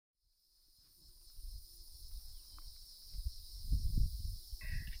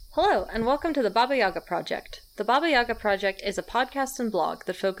Hello, and welcome to the Baba Yaga Project. The Baba Yaga Project is a podcast and blog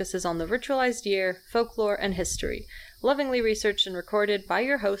that focuses on the ritualized year, folklore, and history, lovingly researched and recorded by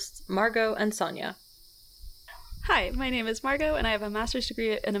your hosts, Margot and Sonia. Hi, my name is Margot, and I have a master's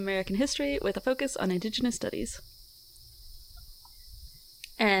degree in American history with a focus on Indigenous studies.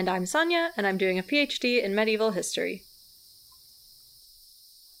 And I'm Sonia, and I'm doing a PhD in medieval history.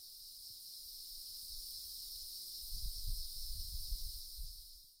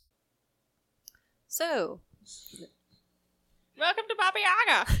 So, welcome to Baba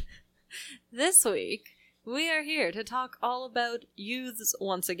Yaga! This week, we are here to talk all about youths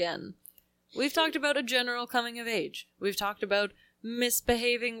once again. We've talked about a general coming of age. We've talked about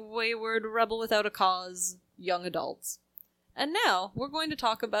misbehaving, wayward, rebel without a cause, young adults. And now, we're going to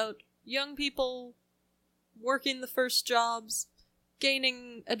talk about young people working the first jobs,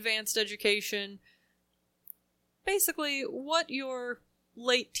 gaining advanced education, basically what your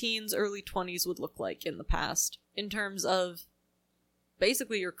late teens, early 20s would look like in the past, in terms of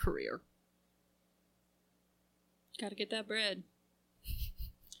basically your career. Gotta get that bread.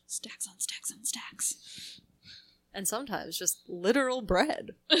 Stacks on stacks on stacks. And sometimes just literal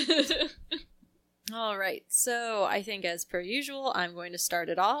bread. Alright, so I think as per usual, I'm going to start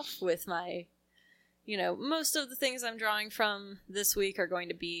it off with my, most of the things I'm drawing from this week are going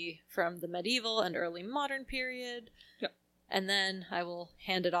to be from the medieval and early modern period. Yep. And then I will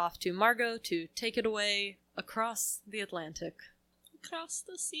hand it off to Margot to take it away across the Atlantic. Across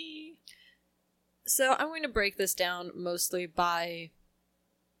the sea. So I'm going to break this down mostly by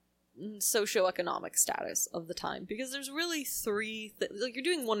socioeconomic status of the time, because there's really you're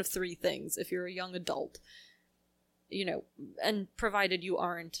doing one of three things if you're a young adult, and provided you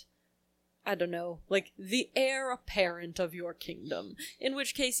aren't, the heir apparent of your kingdom, in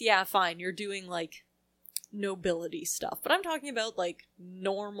which case, yeah, fine, you're doing, nobility stuff, but I'm talking about,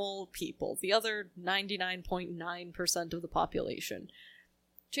 normal people, the other 99.9% of the population.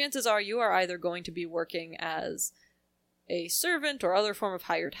 Chances are you are either going to be working as a servant or other form of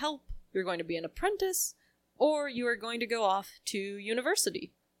hired help, you're going to be an apprentice, or you are going to go off to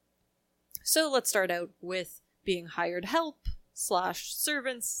university. So let's start out with being hired help,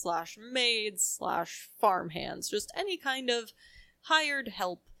 /servants, /maids, /farmhands, just any kind of hired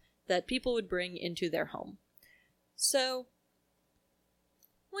help that people would bring into their home. So,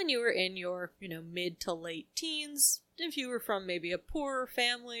 when you were in your, mid to late teens, if you were from maybe a poorer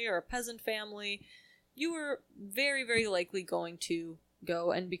family or a peasant family, you were very, very likely going to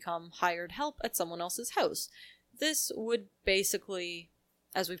go and become hired help at someone else's house. This would basically,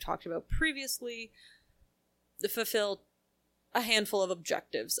 as we've talked about previously, fulfill a handful of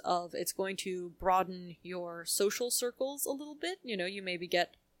objectives of it's going to broaden your social circles a little bit. You maybe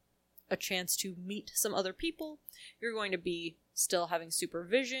get a chance to meet some other people. You're going to be still having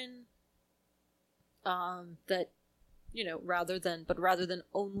supervision, rather than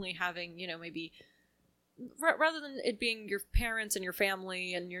only having, rather than it being your parents and your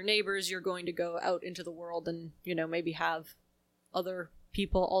family and your neighbors, you're going to go out into the world and, maybe have other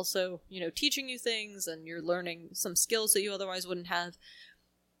people also, teaching you things, and you're learning some skills that you otherwise wouldn't have.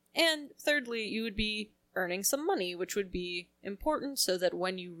 And thirdly, you would be earning some money, which would be important so that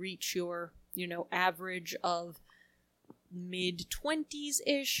when you reach your, average of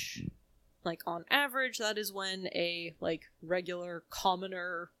mid-20s-ish, on average, that is when a, regular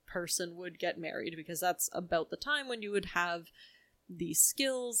commoner person would get married, because that's about the time when you would have the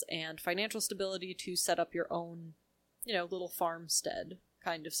skills and financial stability to set up your own, little farmstead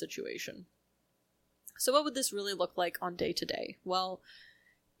kind of situation. So what would this really look like on day-to-day? Well,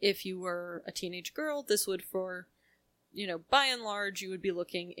 if you were a teenage girl, this would by and large, you would be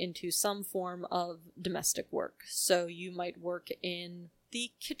looking into some form of domestic work. So you might work in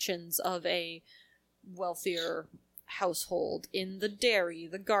the kitchens of a wealthier household, in the dairy,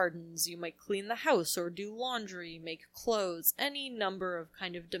 the gardens. You might clean the house or do laundry, make clothes, any number of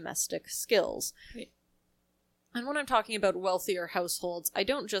kind of domestic skills. Right. And when I'm talking about wealthier households, I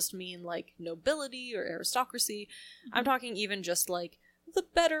don't just mean nobility or aristocracy. Mm-hmm. I'm talking even just the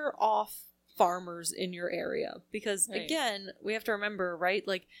better off farmers in your area. Because again, we have to remember, right?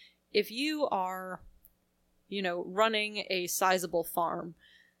 If you are, running a sizable farm,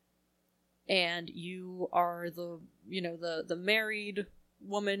 and you are the married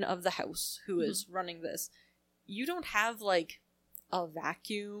woman of the house who is running this, you don't have a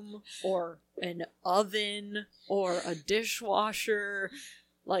vacuum or an oven or a dishwasher.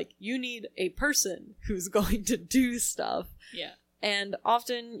 You need a person who's going to do stuff. Yeah. And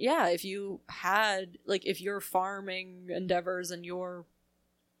often, yeah, if you had, if your farming endeavors and your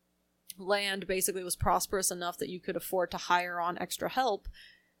land basically was prosperous enough that you could afford to hire on extra help,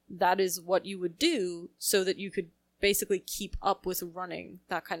 that is what you would do so that you could basically keep up with running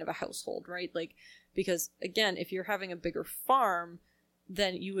that kind of a household, right? Like, because again, if you're having a bigger farm,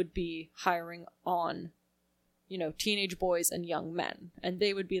 then you would be hiring on, you know, teenage boys and young men, and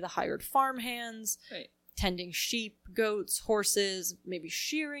they would be the hired farm hands, right, tending sheep, goats, horses, maybe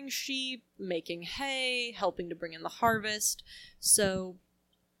shearing sheep, making hay, helping to bring in the harvest. So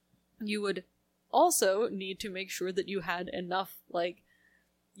you would also need to make sure that you had enough, like,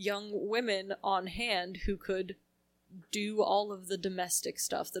 young women on hand who could do all of the domestic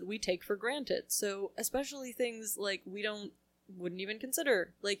stuff that we take for granted. So especially things like wouldn't even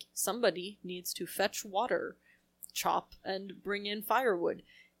consider. Like, somebody needs to fetch water, chop and bring in firewood,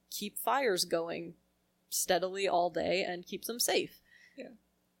 keep fires going steadily all day, and keep them safe. Yeah.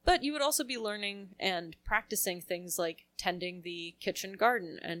 But you would also be learning and practicing things like tending the kitchen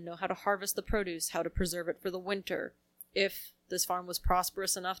garden and know how to harvest the produce, how to preserve it for the winter. If this farm was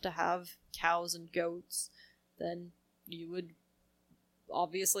prosperous enough to have cows and goats, then you would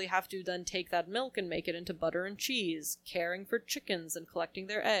obviously have to then take that milk and make it into butter and cheese, caring for chickens and collecting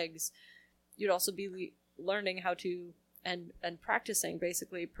their eggs. You'd also be learning how to, and practicing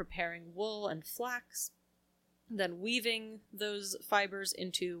basically preparing wool and flax, then weaving those fibers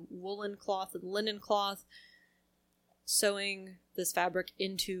into woolen cloth and linen cloth, sewing this fabric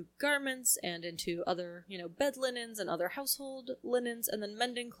into garments and into other, you know, bed linens and other household linens, and then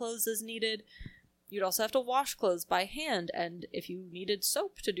mending clothes as needed. You'd also have to wash clothes by hand, and if you needed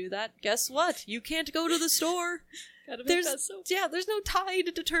soap to do that, guess what? You can't go to the store. Gotta make that soap. Yeah, there's no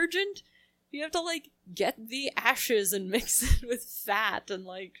Tide detergent. You have to, like, get the ashes and mix it with fat, and,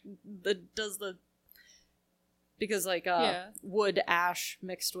 like, because, like, wood ash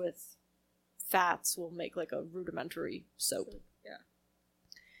mixed with fats will make, like, a rudimentary soap. Yeah.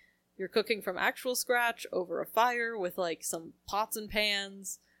 You're cooking from actual scratch over a fire with, like, some pots and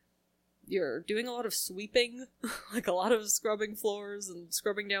pans. You're doing a lot of sweeping, like a lot of scrubbing floors and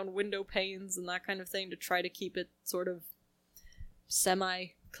scrubbing down window panes and that kind of thing to try to keep it sort of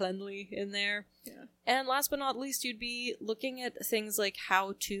semi-cleanly in there. Yeah. And last but not least, you'd be looking at things like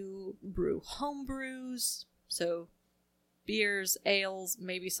how to brew home brews, so beers, ales,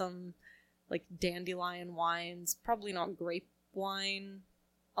 maybe some like dandelion wines, probably not grape wine,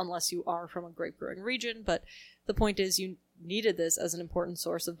 unless you are from a grape growing region, but the point is you needed this as an important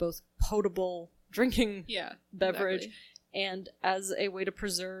source of both potable drinking beverage and as a way to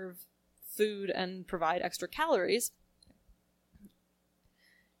preserve food and provide extra calories.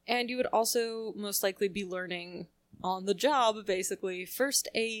 And you would also most likely be learning on the job, basically, first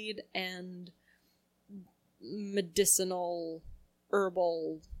aid and medicinal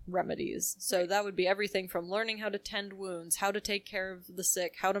herbal remedies. So that would be everything from learning how to tend wounds, how to take care of the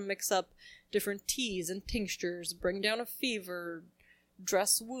sick, how to mix up different teas and tinctures, bring down a fever,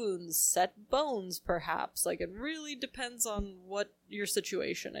 dress wounds, set bones, perhaps. Like, it really depends on what your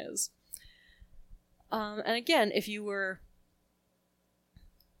situation is. And again, if you were...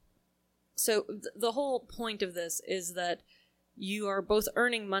 So the whole point of this is that you are both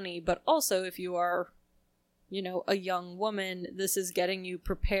earning money, but also if you are, you know, a young woman, this is getting you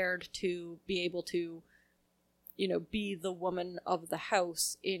prepared to be able to, you know, be the woman of the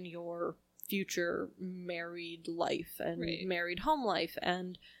house in your future married life and married home life.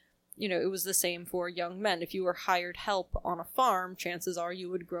 And, you know, it was the same for young men. If you were hired help on a farm, chances are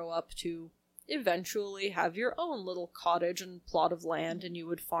you would grow up to eventually have your own little cottage and plot of land, and you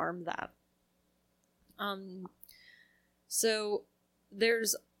would farm that. So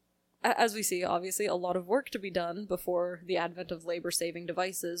there's, as we see, obviously a lot of work to be done before the advent of labor-saving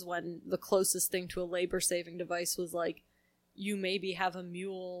devices, when the closest thing to a labor-saving device was, like, you maybe have a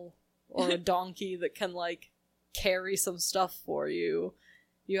mule or a donkey that can, like, carry some stuff for you.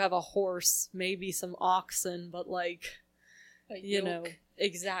 You have a horse, maybe some oxen, but, like, you know,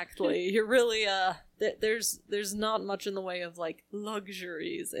 exactly. You're really, there's not much in the way of, like,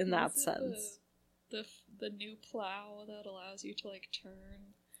 luxuries in that sense. The new plow that allows you to, like,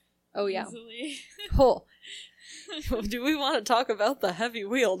 turn easily. Oh. Do we want to talk about the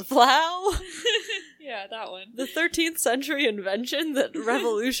heavy-wheeled plow? Yeah, that one. The 13th century invention that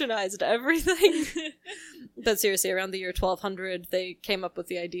revolutionized everything. But seriously, around the year 1200, they came up with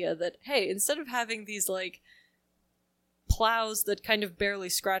the idea that, hey, instead of having these, like, plows that kind of barely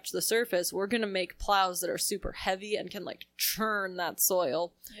scratch the surface, we're gonna make plows that are super heavy and can, like, churn that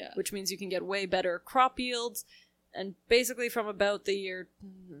soil. Yeah. Which means you can get way better crop yields. And basically from about the year,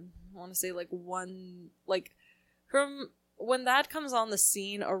 I want to say, like, from when that comes on the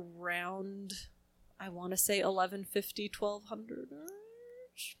scene around, I want to say 1150, 1200.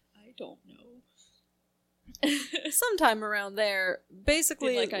 I don't know. sometime around there.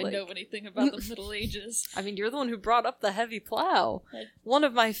 Basically, like I know anything about the Middle Ages. I mean, you're the one who brought up the heavy plow. One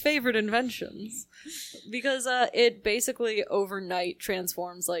of my favorite inventions. Because it basically overnight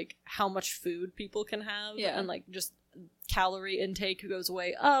transforms, like, how much food people can have. Yeah. And, like, just calorie intake goes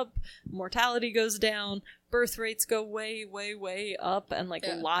way up, mortality goes down, birth rates go way, way, way up, and, like,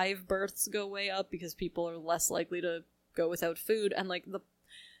 live births go way up because people are less likely to go without food. And, like,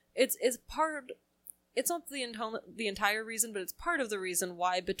 it's not the entire reason, but it's part of the reason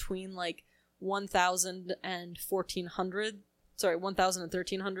why between, like, 1000 and 1300,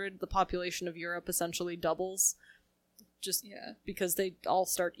 the population of Europe essentially doubles. Just because they all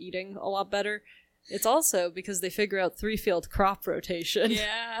start eating a lot better. It's also because they figure out 3-field crop rotation.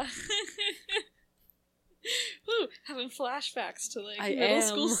 Yeah. Woo, having flashbacks to, like, middle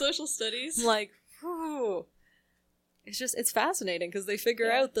school social studies. Like, whew. It's fascinating because they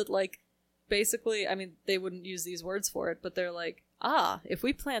figure out that, like, basically, I mean, they wouldn't use these words for it, but they're like, if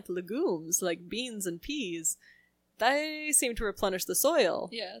we plant legumes like beans and peas, they seem to replenish the soil.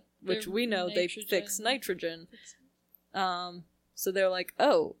 Yeah. Which we know they fix nitrogen. So they're like,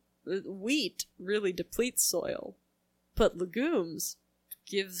 wheat really depletes soil, but legumes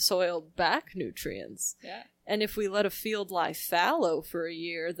give soil back nutrients. Yeah. And if we let a field lie fallow for a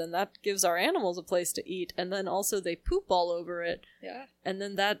year, then that gives our animals a place to eat, and then also they poop all over it. Yeah. And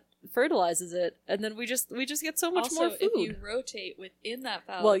then that fertilizes it, and then we just get so much more food. Also, if you rotate within that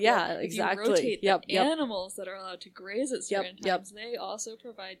fallow, well, yeah, exactly. If you rotate the animals that are allowed to graze at certain times, they also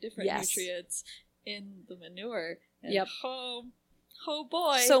provide different nutrients in the manure. And oh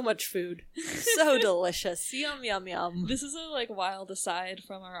boy, so much food, so delicious, yum yum yum. This is a, like, wild aside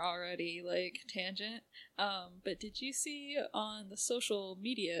from our already, like, tangent. But did you see on the social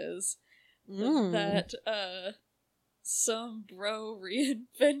medias that some bro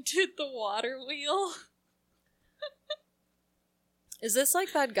reinvented the water wheel? Is this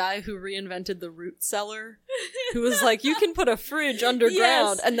like that guy who reinvented the root cellar? Who was like, you can put a fridge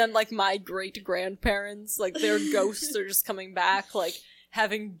underground, and then, like, my great-grandparents, like, their ghosts are just coming back, like,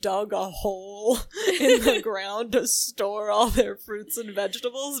 having dug a hole in the ground to store all their fruits and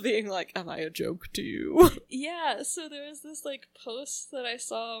vegetables, being like, am I a joke to you? Yeah, so there was this, like, post that I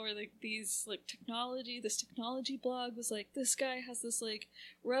saw where, like, this technology blog was like, this guy has this, like,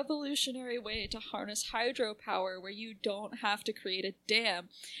 revolutionary way to harness hydropower where you don't have to create a dam,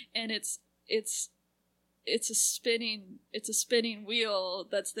 and it's a spinning wheel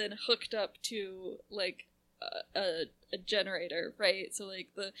that's then hooked up to, like, a generator, right? So, like,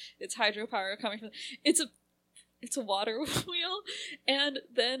 it's hydropower coming from it's a water wheel, and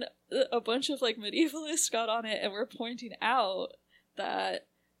then a bunch of, like, medievalists got on it and were pointing out that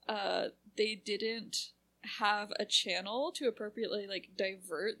they didn't have a channel to appropriately, like,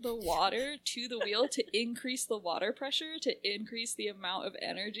 divert the water to the wheel to increase the water pressure, to increase the amount of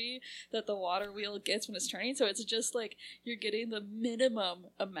energy that the water wheel gets when it's turning. So it's just like you're getting the minimum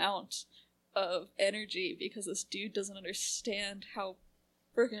amount of energy because this dude doesn't understand how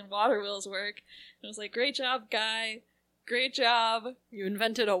freaking water wheels work. And I was like, great job, guy. Great job. You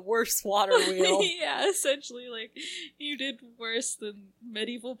invented a worse water wheel. Yeah, essentially, like, you did worse than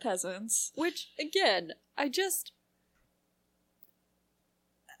medieval peasants. Which, again,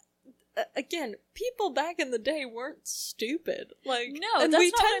 again, people back in the day weren't stupid. Like, no, and that's we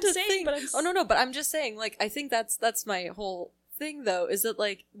not tend what I'm to saying, think, but but I'm just saying, like, I think that's my whole thing, though, is that,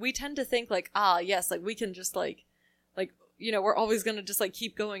 like, we tend to think, like, yes, like, we can just, like, you know, we're always gonna just, like,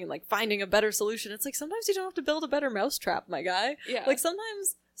 keep going and, like, finding a better solution. It's like, sometimes you don't have to build a better mousetrap, my guy. Yeah. Like,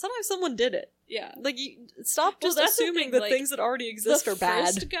 sometimes someone did it. Yeah. Like, you stop just assuming that things that already exist are bad.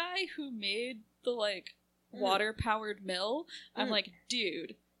 The first guy who made the, like, water-powered mill, I'm like,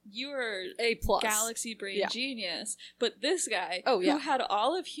 dude, you're A+. Galaxy brain genius. But this guy, who had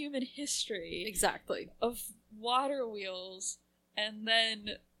all of human history of water wheels, and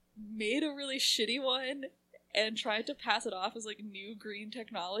then made a really shitty one, and tried to pass it off as, like, new green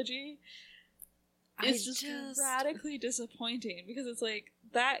technology, is just radically disappointing, because it's like,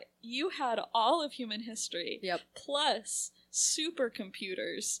 that you had all of human history plus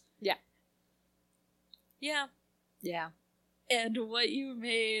supercomputers. Yeah. Yeah. Yeah. And what you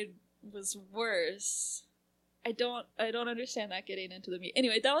made was worse. I don't understand that getting into the meat.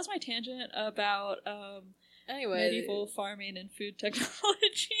 Anyway, that was my tangent about medieval farming and food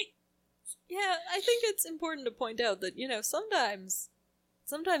technology. Yeah, I think it's important to point out that, you know, sometimes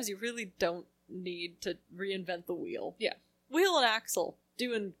you really don't need to reinvent the wheel. Yeah. Wheel and axle,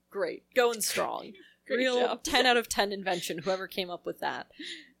 doing great, going strong. Real job. 10 out of 10 invention, whoever came up with that.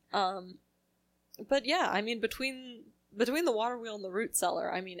 But yeah, I mean, between between the water wheel and the root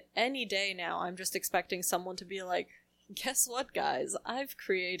cellar, I mean, any day now, I'm just expecting someone to be like, guess what, guys? I've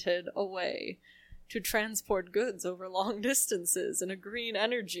created a way to transport goods over long distances in a green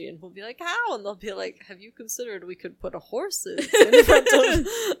energy. And we'll be like, how? And they'll be like, have you considered we could put a horses in front of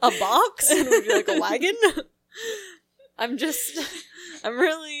a box? And we'll be like, a wagon? I'm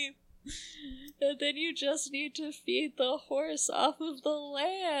really... And then you just need to feed the horse off of the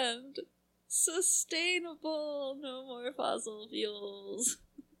land. Sustainable, no more fossil fuels.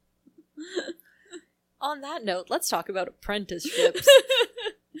 On that note, let's talk about apprenticeships.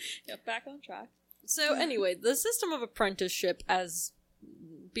 Yeah, back on track. So anyway, the system of apprenticeship as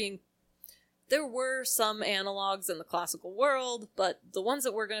being... There were some analogs in the classical world, but the ones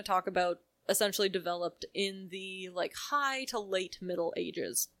that we're going to talk about essentially developed in the, like, high to late Middle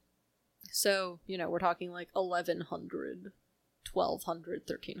Ages. So, you know, we're talking like 1100, 1200,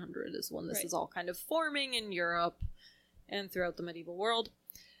 1300 is when this is all kind of forming in Europe and throughout the medieval world.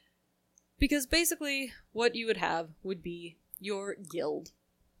 Because basically what you would have would be your guild.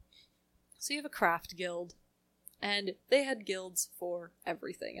 So you have a craft guild, and they had guilds for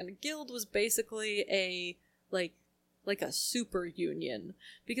everything. And a guild was basically a, like a super union.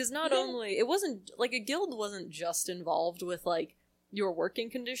 Because not only, it wasn't, like, a guild wasn't just involved with, like, your working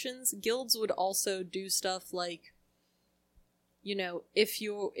conditions. Guilds would also do stuff like, you know, if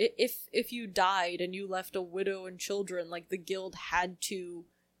you died and you left a widow and children, like, the guild had to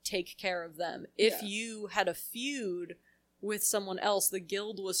take care of them. If you had a feud with someone else, the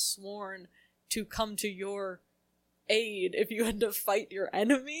guild was sworn to come to your aid if you had to fight your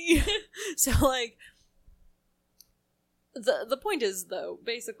enemy. So, like, the point is, though,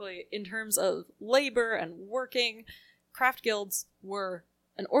 basically, in terms of labor and working, craft guilds were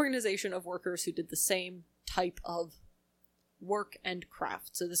an organization of workers who did the same type of work and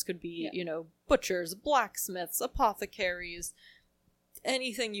craft. So this could be, you know, butchers, blacksmiths, apothecaries,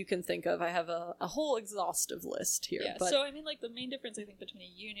 anything you can think of. I have a whole exhaustive list here. Yeah, but... so I mean, like, the main difference, I think, between a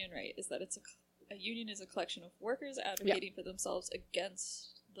union, right, is that a union is a collection of workers advocating for themselves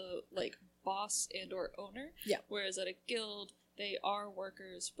against the, like, boss and or owner. Yeah. Whereas at a guild, they are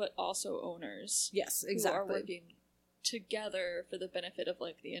workers, but also owners. Yes, exactly. Who are working together for the benefit of,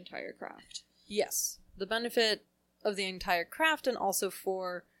 like, the entire craft. Yes. The benefit of the entire craft, and also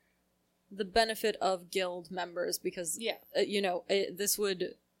for the benefit of guild members, because, you know, this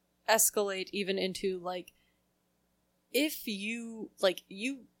would escalate even into, like, if you, like,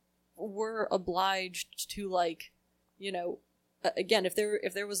 you were obliged to, like, you know, again, if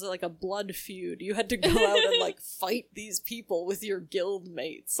there was, like, a blood feud, you had to go out and, like, fight these people with your guild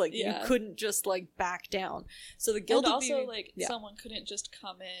mates. Like, you couldn't just, like, back down. So the guild and would also, be... like, someone couldn't just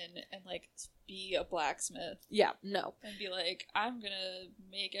come in and, like, be a blacksmith. Yeah, no. And be like, I'm gonna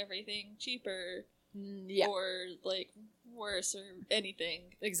make everything cheaper. Yeah. Or, like, worse or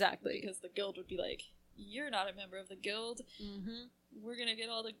anything. Exactly. Because the guild would be like, you're not a member of the guild. Mm-hmm. We're gonna get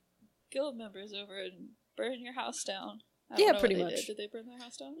all the guild members over and burn your house down. Yeah, pretty much. Did they burn their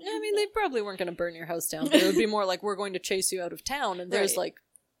house down? I mean, they probably weren't going to burn your house down, but it would be more like, we're going to chase you out of town, and there's, like,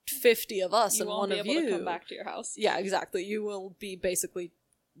 50 of us and one of you. You won't be able to come back to your house. Yeah, exactly. You will be basically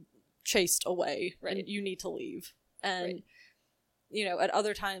chased away, and you need to leave. And, you know, at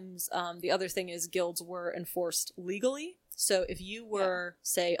other times, the other thing is guilds were enforced legally. So if you were,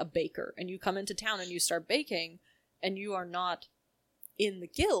 say, a baker, and you come into town and you start baking, and you are not in the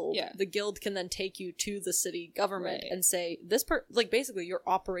guild, the guild can then take you to the city government and say, like, basically, you're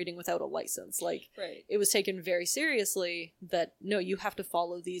operating without a license. Like, it was taken very seriously that, no, you have to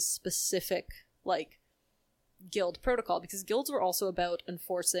follow these specific, like, guild protocol, because guilds were also about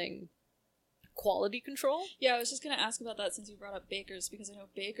enforcing quality control. Yeah, I was just going to ask about that since you brought up bakers, because I know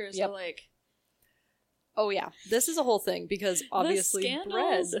bakers are, like... Oh, yeah. This is a whole thing, because obviously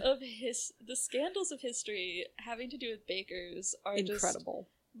bread... The scandals of history having to do with bakers are incredible.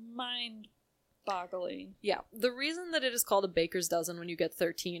 Just mind-boggling. Yeah. The reason that it is called a baker's dozen when you get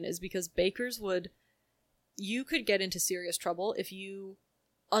 13 is because bakers would... You could get into serious trouble if you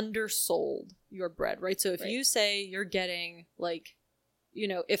undersold your bread, right? So if you say you're getting, like, you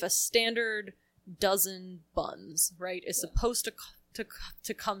know, if a standard dozen buns, right, is supposed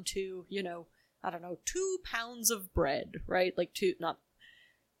to come to, you know, I don't know, 2 pounds of bread, right? Like, not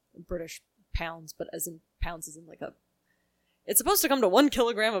British pounds, but as in pounds as in, like, it's supposed to come to 1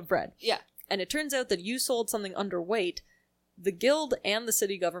 kilogram of bread. Yeah. And it turns out that you sold something underweight, the guild and the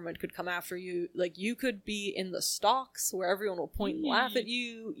city government could come after you. Like, you could be in the stocks where everyone will point and laugh at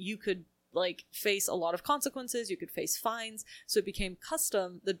you. You could, like, face a lot of consequences. You could face fines. So it became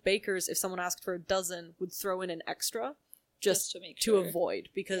custom that bakers, if someone asked for a dozen, would throw in an extra just to make sure. To avoid,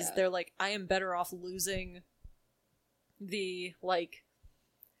 because they're like, I am better off losing the, like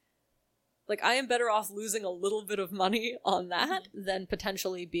I am better off losing a little bit of money on that than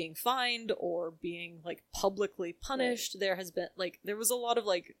potentially being fined or being, like, publicly punished. Right. There was a lot of,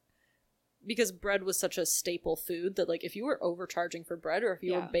 like, because bread was such a staple food that, like, if you were overcharging for bread or if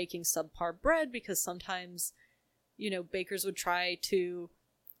you were baking subpar bread, because sometimes, you know, bakers would try to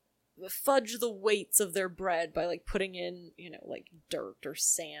fudge the weights of their bread by, like, putting in, you know, like, dirt or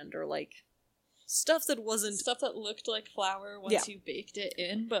sand or, like, stuff that looked like flour once you baked it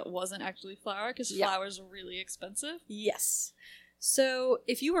in, but wasn't actually flour, because flour's really expensive. Yes. So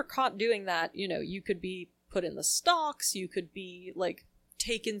if you were caught doing that, you know, you could be put in the stocks, you could be, like,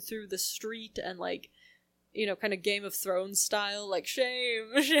 taken through the street and, like, you know, kind of Game of Thrones style, like,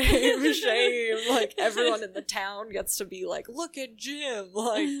 shame, shame, shame. Like, everyone in the town gets to be like, look at Jim,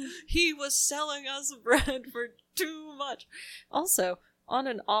 like, he was selling us bread for too much. Also, on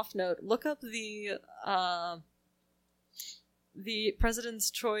an off note, look up the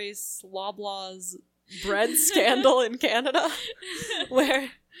President's Choice Loblaws bread scandal in Canada,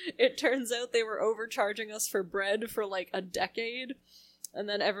 where it turns out they were overcharging us for bread for, like, a decade, and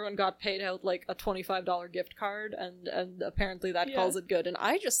then everyone got paid out, like, a $25 gift card, and apparently that calls it good. And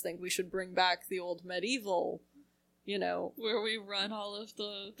I just think we should bring back the old medieval, you know, where we run all of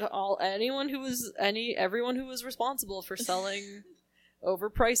everyone who was responsible for selling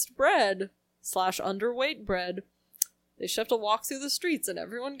overpriced bread / underweight bread, they should have to walk through the streets and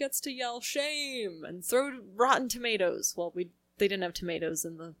everyone gets to yell shame and throw rotten tomatoes. Well, they didn't have tomatoes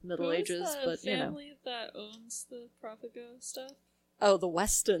in the Middle Ages, but you know. Family that owns the Propago stuff? Oh, the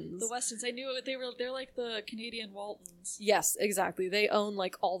Westons. The Westons. I knew it. They're like the Canadian Waltons. Yes, exactly. They own,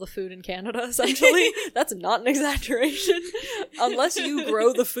 like, all the food in Canada, essentially. That's not an exaggeration. Unless you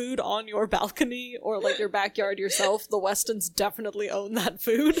grow the food on your balcony or, like, your backyard yourself, the Westons definitely own that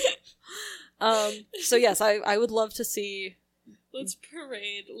food. So yes, I would love to see... Let's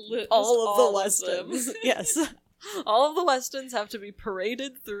parade all of the Westons. Yes. All of the Westons have to be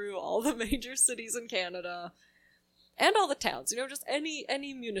paraded through all the major cities in Canada. And all the towns, you know, just any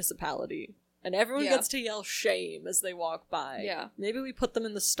municipality. And everyone gets to yell shame as they walk by. Yeah. Maybe we put them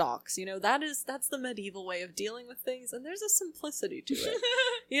in the stocks, you know, that's the medieval way of dealing with things, and there's a simplicity to it.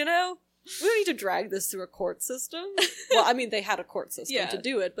 You know? We don't need to drag this through a court system. Well, I mean, they had a court system to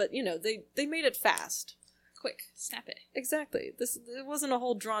do it, but, you know, they made it fast. Quick. Snap it. Exactly. It wasn't a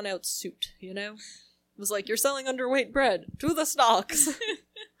whole drawn-out suit, you know? It was like, you're selling underweight bread. To the stocks.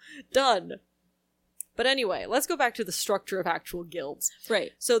 Done. But anyway, let's go back to the structure of actual guilds.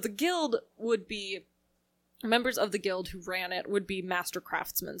 Right. So the guild would be... Members of the guild who ran it would be master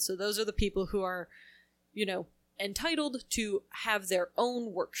craftsmen. So those are the people who are, you know, entitled to have their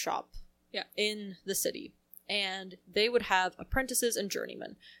own workshop in the city. And they would have apprentices and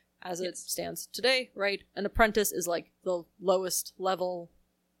journeymen. As it stands today, right? An apprentice is like the lowest level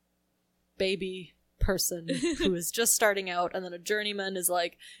baby person who is just starting out, and then a journeyman is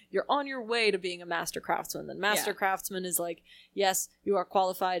like, you're on your way to being a master craftsman. Then master craftsman is like, yes, you are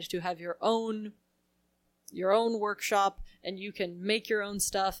qualified to have your own workshop, and you can make your own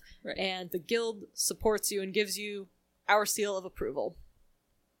stuff, and the guild supports you and gives you our seal of approval.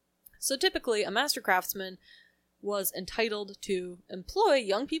 So typically, a master craftsman was entitled to employ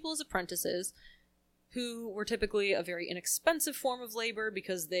young people as apprentices, who were typically a very inexpensive form of labor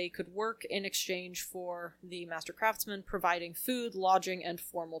because they could work in exchange for the master craftsman providing food, lodging, and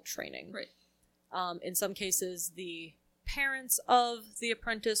formal training. Right. In some cases, the parents of the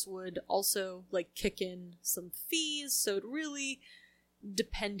apprentice would also, like, kick in some fees, so it really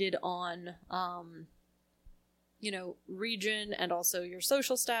depended on, you know, region and also your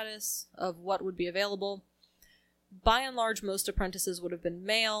social status of what would be available. By and large, most apprentices would have been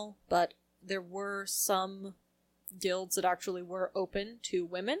male, but there were some guilds that actually were open to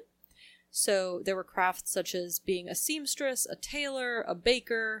women. So there were crafts such as being a seamstress, a tailor, a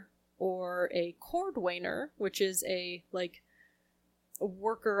baker, or a cordwainer, which is a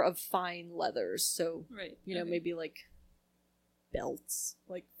worker of fine leathers. So, you know, maybe like belts,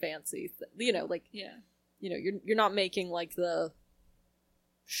 like fancy, you know, like, you know, you're not making like the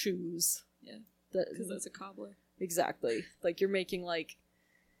shoes. Yeah. Because that's a cobbler. Exactly. Like you're making like,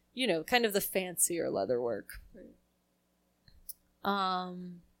 you know, kind of the fancier leather work. Right.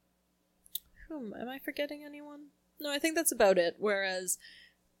 Am I forgetting anyone? No, I think that's about it. Whereas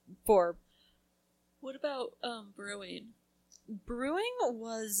for... What about brewing? Brewing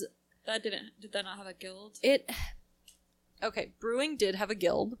was... Did that not have a guild? Okay, brewing did have a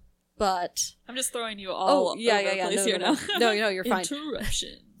guild, but... I'm just throwing you all over the place here now. No, you're fine.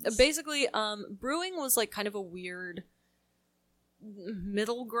 Interruptions. Basically, brewing was like kind of a weird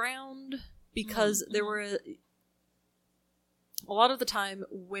middle ground because there were a lot of the time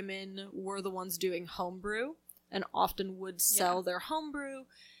women were the ones doing homebrew and often would sell their homebrew.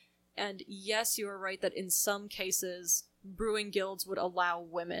 And yes, you are right that in some cases brewing guilds would allow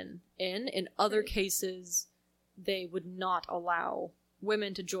women in. In other cases, they would not allow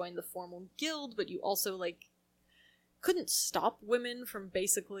women to join the formal guild, but you also, like, couldn't stop women from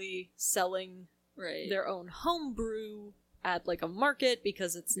basically selling their own homebrew at, like, a market,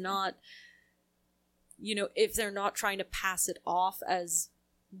 because it's not, you know, if they're not trying to pass it off as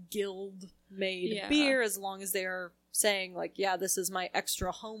guild-made beer, as long as they're saying, like, yeah, this is my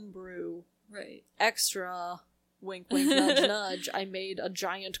extra homebrew, extra, wink, wink, nudge, nudge, I made a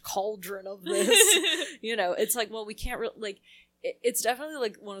giant cauldron of this, you know, it's like, well, we can't really, like, it's definitely,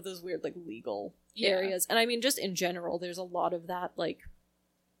 like, one of those weird, like, legal areas, and I mean, just in general, there's a lot of that, like,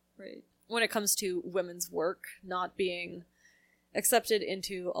 when it comes to women's work not being accepted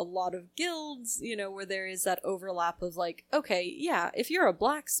into a lot of guilds, you know, where there is that overlap of, like, okay, yeah, if you're a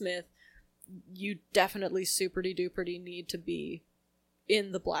blacksmith, you definitely super-duper need to be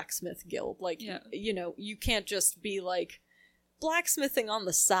in the blacksmith guild. Like, you know, you can't just be, like, blacksmithing on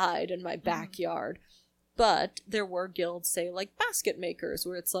the side in my backyard. But there were guilds, say, like basket makers,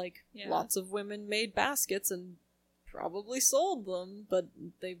 where it's like lots of women made baskets and probably sold them, but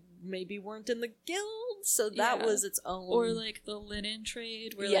they maybe weren't in the guild, so that was its own. Or like the linen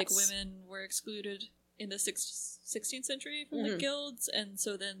trade, where like women were excluded in the 16th century from the guilds, and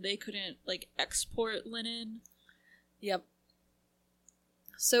so then they couldn't like export linen. Yep.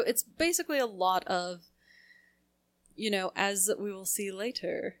 So it's basically a lot of, you know, as we will see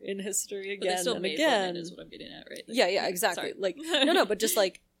later in history again but they still and made again. Linen is what I'm getting at, right? Yeah, exactly. Sorry. Like, no, but just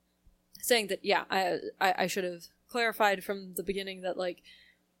like saying that, I should have clarified from the beginning that, like,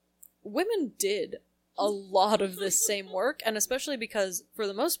 women did a lot of this same work, and especially because, for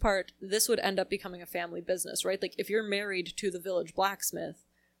the most part, this would end up becoming a family business, right? Like, if you're married to the village blacksmith,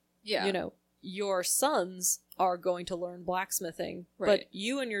 you know, your sons are going to learn blacksmithing, but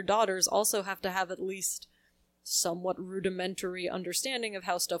you and your daughters also have to have at least somewhat rudimentary understanding of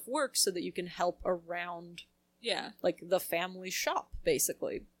how stuff works so that you can help around like the family shop,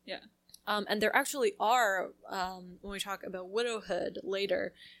 basically. And there actually are, when we talk about widowhood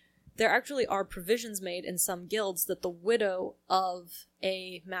later, there actually are provisions made in some guilds that the widow of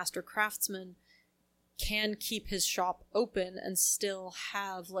a master craftsman can keep his shop open and still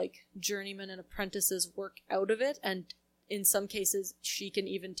have, like, journeymen and apprentices work out of it, and in some cases she can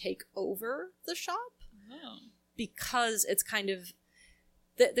even take over the shop. Because it's kind of,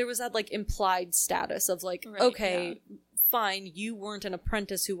 there was that, like, implied status of, like, fine, you weren't an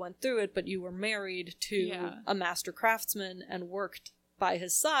apprentice who went through it, but you were married to a master craftsman and worked by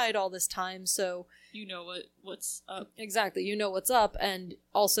his side all this time, so you know what's up. Exactly, you know what's up, and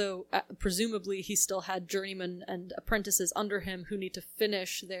also, presumably, he still had journeymen and apprentices under him who need to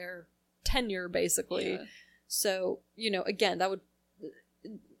finish their tenure, basically. So, you know, again, that would,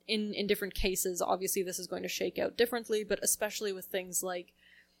 in different cases, obviously this is going to shake out differently, but especially with things like,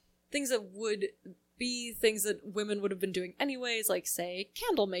 things that would be things that women would have been doing anyways, like, say,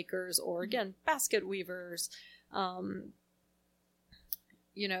 candle makers, or, again, basket weavers,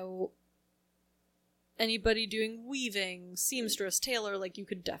 you know, anybody doing weaving, seamstress, tailor, like, you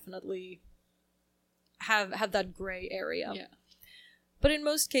could definitely have that gray area. But in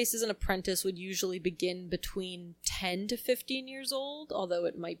most cases, an apprentice would usually begin between 10 to 15 years old, although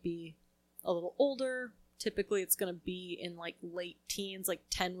it might be a little older. Typically, it's going to be in, like, late teens. Like,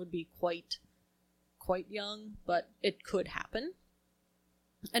 10 would be quite young, but it could happen.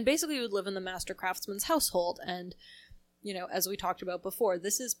 And basically, you would live in the master craftsman's household, and, you know, as we talked about before,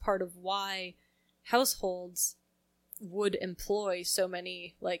 this is part of why households would employ so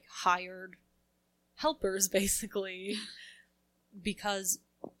many, like, hired helpers, basically, because,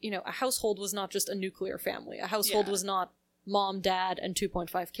 you know, a household was not just a nuclear family. A household was not mom, dad, and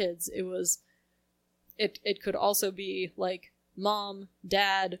 2.5 kids. It was, it could also be, like, mom,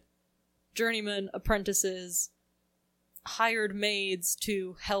 dad, journeymen, apprentices, hired maids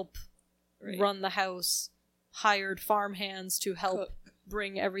to help run the house, hired farmhands to help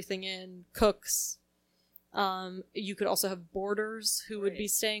bring everything in, cooks. You could also have boarders who would be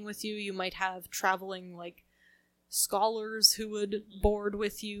staying with you. You might have traveling, like, scholars who would board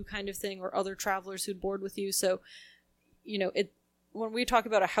with you, kind of thing, or other travelers who'd board with you. So, you know, when we talk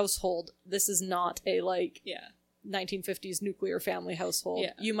about a household, this is not a, like, 1950s nuclear family household.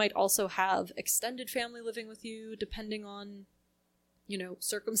 You might also have extended family living with you, depending on, you know,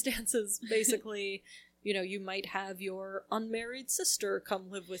 circumstances, basically. You know, you might have your unmarried sister come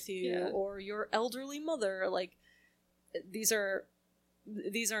live with you, or your elderly mother. Like, these are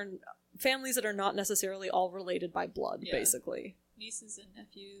families that are not necessarily all related by blood, basically. Nieces and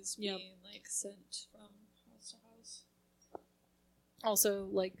nephews being, like, sent from house to house. Also,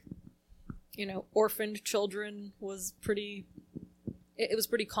 like, you know, orphaned children was pretty... It was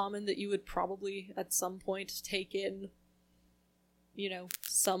pretty common that you would probably, at some point, take in, you know,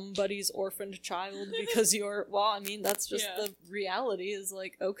 somebody's orphaned child because you're... Well, I mean, that's just the reality, is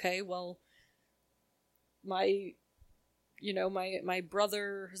like, okay, well, my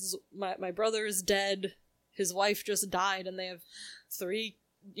brother is dead, his wife just died, and they have 3,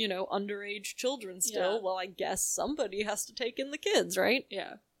 you know, underage children still. Well, I guess somebody has to take in the kids, right?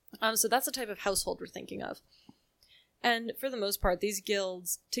 Yeah. So that's the type of household we're thinking of. And for the most part, these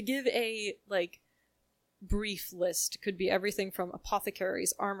guilds, to give a, like, brief list, could be everything from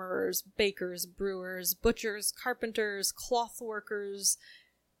apothecaries, armorers, bakers, brewers, butchers, carpenters, cloth workers,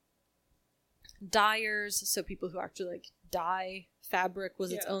 dyers, so people who actually, like, dye fabric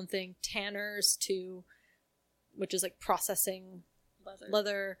was its own thing, tanners, which is, like, processing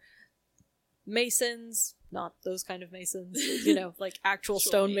leather, masons, not those kind of masons, you know, like actual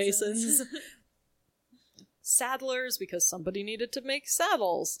stone masons. Saddlers, because somebody needed to make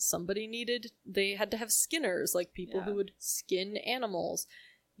saddles. They had to have skinners, like people who would skin animals.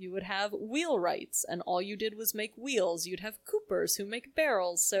 You would have wheelwrights, and all you did was make wheels. You'd have coopers who make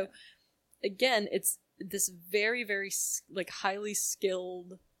barrels. So, again, it's this very, very, like, highly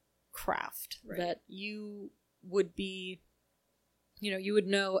skilled craft that you would be, you know, you would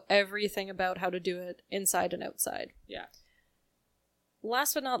know everything about how to do it inside and outside. Yeah.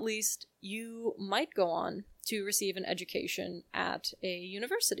 Last but not least, you might go on to receive an education at a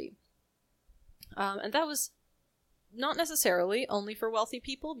university. And that was not necessarily only for wealthy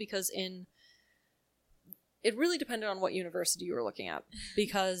people, because it really depended on what university you were looking at.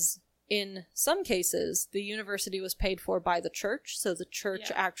 Because in some cases, the university was paid for by the church, so the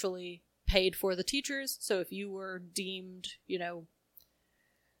church actually paid for the teachers. So if you were deemed, you know,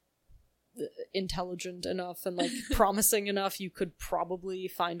 intelligent enough and, like, promising enough, you could probably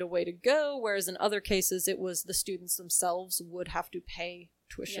find a way to go, whereas in other cases it was the students themselves would have to pay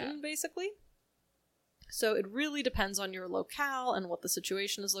tuition, basically. So it really depends on your locale and what the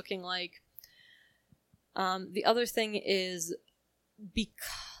situation is looking like. The other thing is,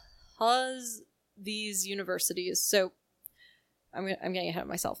 because these universities, so I'm getting ahead of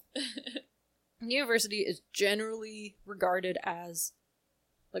myself. University is generally regarded as,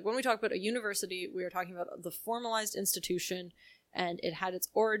 like, when we talk about a university, we are talking about the formalized institution, and it had its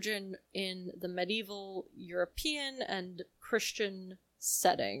origin in the medieval European and Christian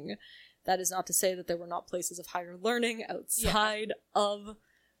setting. That is not to say that there were not places of higher learning outside of,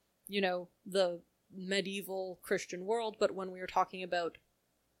 you know, the medieval Christian world, but when we are talking about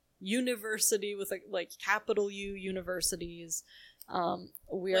university with, like capital U universities,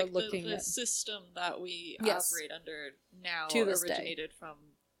 we are looking the at system that we operate under now to this originated day from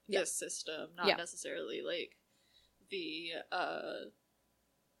this system, not necessarily like the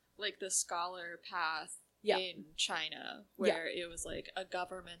scholar path in China, where it was like a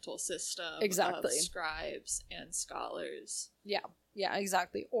governmental system of scribes and scholars. Yeah,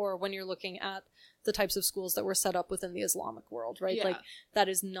 exactly. Or when you're looking at the types of schools that were set up within the Islamic world, right? Yeah. Yeah. Like, that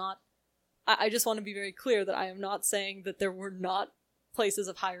is not... I just want to be very clear that I am not saying that there were not places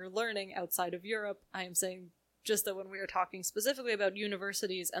of higher learning outside of Europe. I am saying just that when we are talking specifically about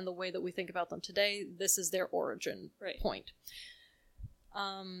universities and the way that we think about them today, this is their origin point.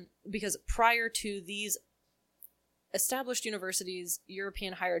 Because prior to these established universities,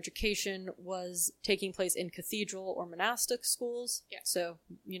 European higher education was taking place in cathedral or monastic schools. Yeah. So,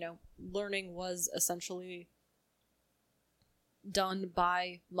 you know, learning was essentially done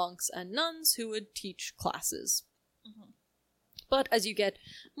by monks and nuns who would teach classes. Mm-hmm. But as you get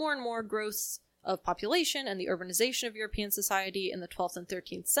more and more growth of population and the urbanization of European society in the 12th and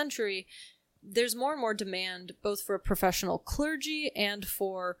 13th century, there's more and more demand both for professional clergy and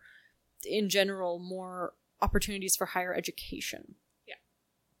for, in general, more opportunities for higher education. Yeah.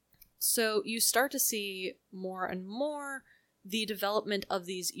 So you start to see more and more the development of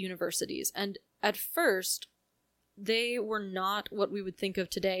these universities. And at first, they were not what we would think of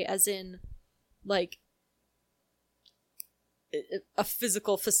today as in, like, a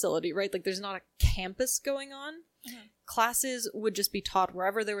physical facility, right? Like, there's not a campus going on. Mm-hmm. Classes would just be taught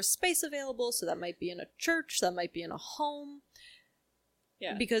wherever there was space available, so that might be in a church, that might be in a home.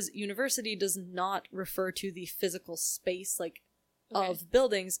 Yeah. Because university does not refer to the physical space, like, of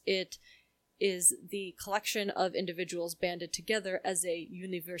buildings. It is the collection of individuals banded together as a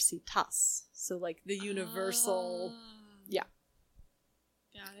universitas. So, like, the universal... Yeah.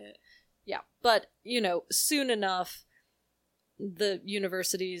 Got it. Yeah. But, you know, soon enough, the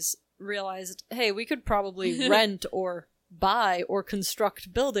universities realized, hey, we could probably rent or buy or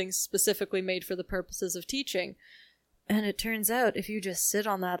construct buildings specifically made for the purposes of teaching. And it turns out if you just sit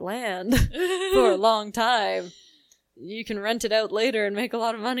on that land for a long time, you can rent it out later and make a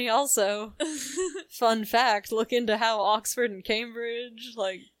lot of money also. Fun fact, look into how Oxford and Cambridge,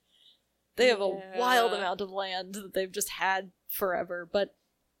 like, they have a wild amount of land that they've just had forever, but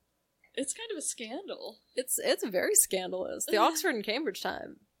it's kind of a scandal. It's very scandalous. The Oxford and Cambridge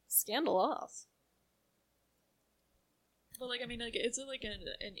time, scandalous. Well, like, I mean, like, it's like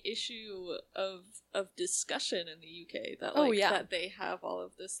an issue of discussion in the UK that, like, that they have all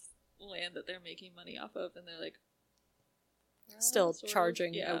of this land that they're making money off of, and they're like, still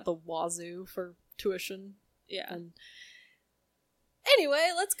charging out the wazoo for tuition. Yeah. And anyway,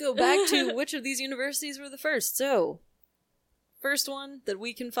 let's go back to which of these universities were the first. So, first one that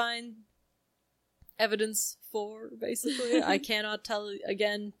we can find evidence for, basically. I cannot tell,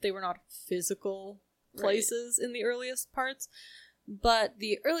 again, they were not physical places in the earliest parts, but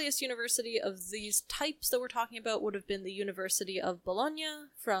the earliest university of these types that we're talking about would have been the University of Bologna,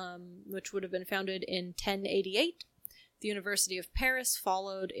 which would have been founded in 1088. The University of Paris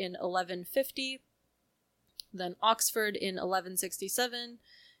followed in 1150, then Oxford in 1167,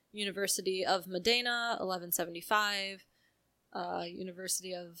 University of Modena 1175,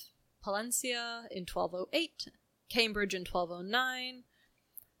 University of Palencia in 1208, Cambridge in 1209,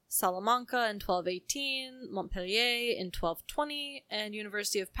 Salamanca in 1218, Montpellier in 1220, and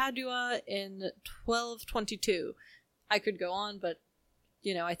University of Padua in 1222. I could go on, but,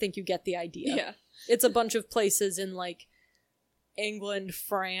 I think you get the idea. Yeah. It's a bunch of places in, like, England,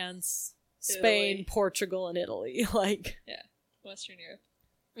 France, Spain, Italy. Portugal, and Italy. Like, yeah, Western Europe.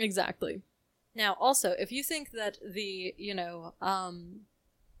 Exactly. Now, also, if you think that the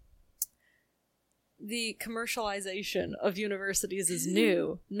commercialization of universities is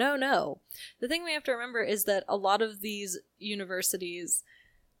new, no. The thing we have to remember is that a lot of these universities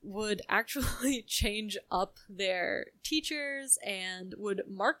would actually change up their teachers and would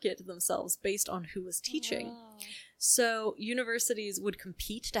market themselves based on who was teaching. Oh. So universities would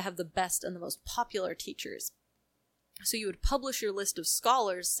compete to have the best and the most popular teachers. So you would publish your list of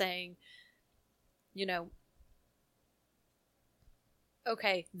scholars saying,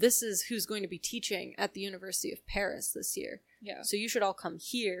 okay, this is who's going to be teaching at the University of Paris this year. Yeah. So you should all come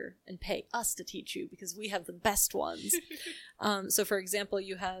here and pay us to teach you because we have the best ones. So, for example,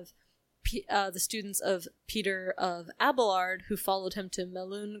 you have the students of Peter of Abelard who followed him to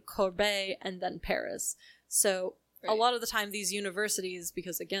Melun, Corbeil, and then Paris. So a lot of the time these universities,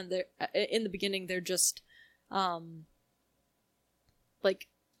 because again, they're in the beginning, they're just like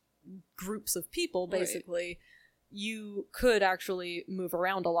groups of people, basically. You could actually move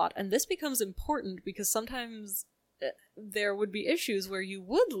around a lot. And this becomes important because sometimes there would be issues where you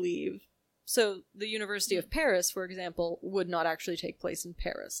would leave. So the University of Paris, for example, would not actually take place in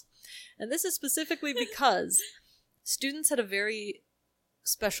Paris. And this is specifically because students had a very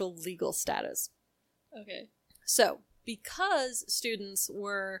special legal status. Okay. So, because students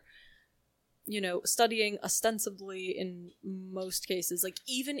were, studying ostensibly in most cases, like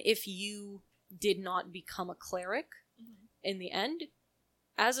even if you did not become a cleric in the end,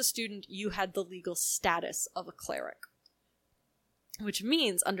 as a student, you had the legal status of a cleric. Which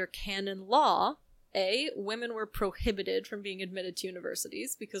means, under canon law, women were prohibited from being admitted to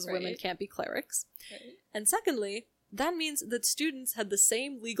universities because women can't be clerics. Right. And secondly, that means that students had the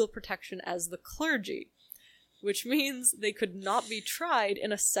same legal protection as the clergy. Which means they could not be tried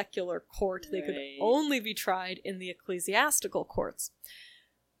in a secular court. They could only be tried in the ecclesiastical courts.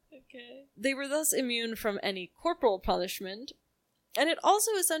 Okay. They were thus immune from any corporal punishment, and it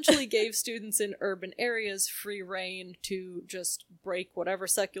also essentially gave students in urban areas free rein to just break whatever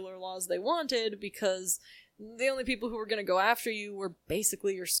secular laws they wanted, because the only people who were going to go after you were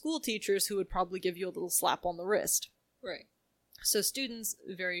basically your school teachers, who would probably give you a little slap on the wrist. Right. So students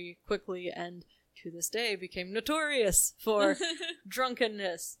very quickly, and to this day, became notorious for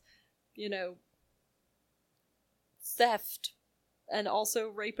drunkenness, theft, and also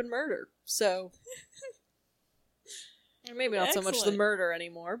rape and murder. So, maybe not so much the murder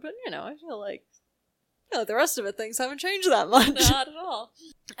anymore, but, I feel like the rest of it, things haven't changed that much. Not at all.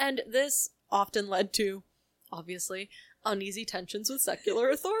 And this often led to, obviously, uneasy tensions with secular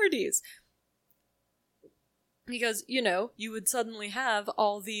authorities. Because, you would suddenly have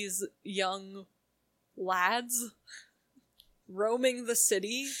all these young lads roaming the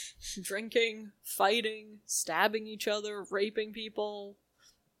city, drinking, fighting, stabbing each other, raping people.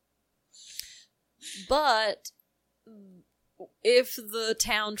 But if the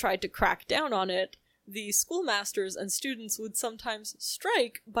town tried to crack down on it, the schoolmasters and students would sometimes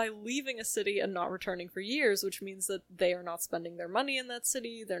strike by leaving a city and not returning for years, which means that they are not spending their money in that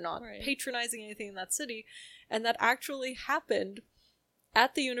city, they're not patronizing anything in that city, and that actually happened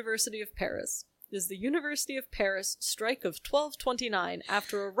at the University of Paris. Is the University of Paris strike of 1229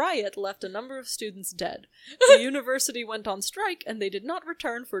 after a riot left a number of students dead. The university went on strike and they did not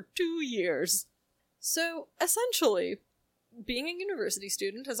return for 2 years. So, essentially, being a university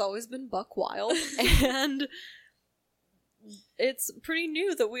student has always been buck wild, and it's pretty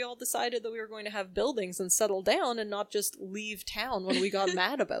new that we all decided that we were going to have buildings and settle down and not just leave town when we got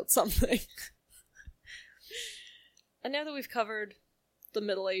mad about something. And now that we've covered the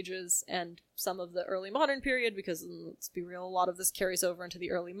Middle Ages and some of the early modern period, because let's be real, a lot of this carries over into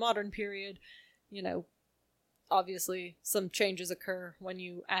the early modern period, you know, obviously some changes occur when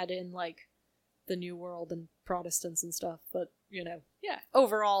you add in, like, the New World and Protestants and stuff, but, you know, yeah,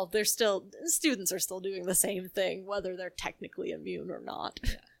 overall, students are still doing the same thing, whether they're technically immune or not.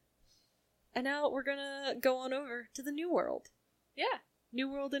 Yeah. And now we're gonna go on over to the New World. Yeah. New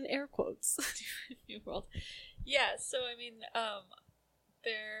World in air quotes. New World. Yeah, so, I mean,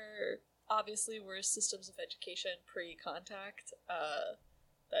 there obviously were systems of education pre-contact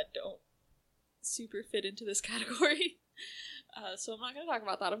that don't super fit into this category. So I'm not going to talk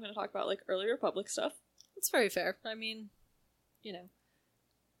about that. I'm going to talk about, like, early Republic stuff. That's very fair. I mean, you know,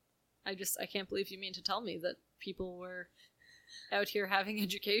 I can't believe you mean to tell me that people were out here having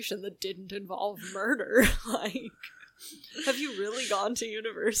education that didn't involve murder. Like, have you really gone to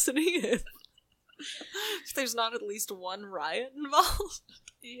university if there's not at least one riot involved?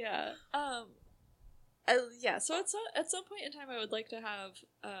 Yeah. So at some point in time, I would like to have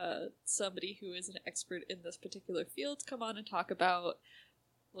somebody who is an expert in this particular field come on and talk about,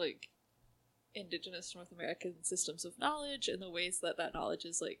 like, indigenous North American systems of knowledge and the ways that knowledge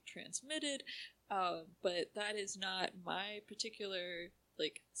is, like, transmitted. But that is not my particular,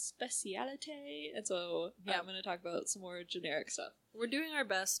 like, speciality, and so I'm going to talk about some more generic stuff. We're doing our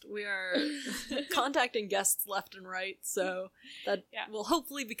best. We are contacting guests left and right, so that will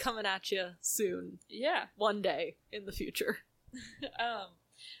hopefully be coming at you soon. Yeah. One day in the future.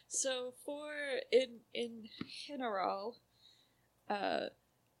 So in general,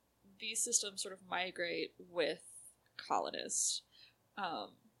 these systems sort of migrate with colonists.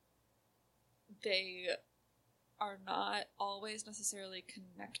 They are not always necessarily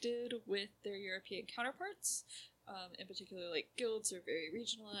connected with their European counterparts. In particular, like, guilds are very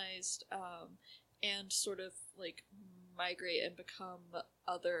regionalized, and sort of, like, migrate and become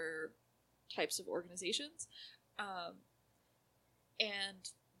other types of organizations. And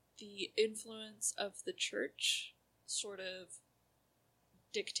the influence of the church sort of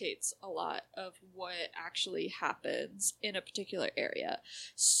dictates a lot of what actually happens in a particular area.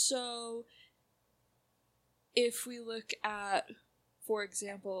 So, if we look at, for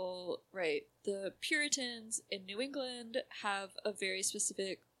example, right, the Puritans in New England have a very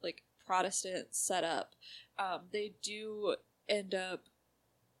specific, like, Protestant setup. They do end up,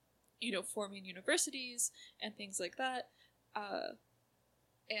 you know, forming universities and things like that.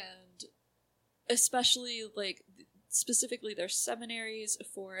 And especially, like, specifically their seminaries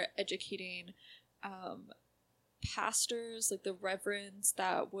for educating pastors, like the reverends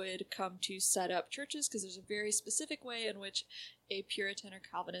that would come to set up churches, because there's a very specific way in which a Puritan or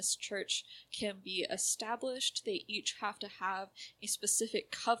Calvinist church can be established. They each have to have a specific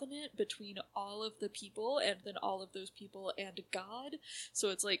covenant between all of the people, and then all of those people and God. So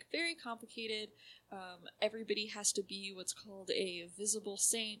it's, like, very complicated. Everybody has to be what's called a visible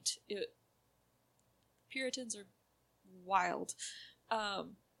saint. Puritans are wild.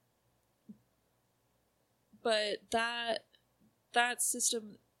 But that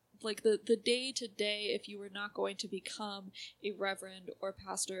system, like, the day-to-day, if you were not going to become a reverend or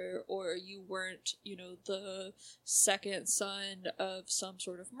pastor, or you weren't, you know, the second son of some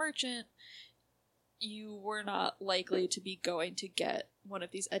sort of merchant, you were not likely to be going to get one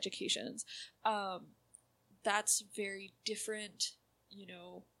of these educations. That's very different, you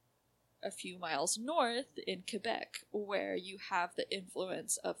know, a few miles north in Quebec, where you have the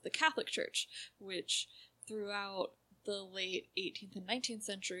influence of the Catholic Church, which throughout the late 18th and 19th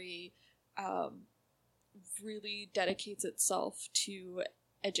century really dedicates itself to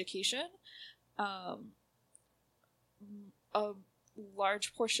education. A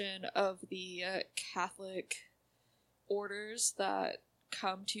large portion of the Catholic orders that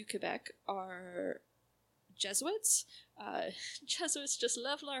come to Quebec are Jesuits. Jesuits just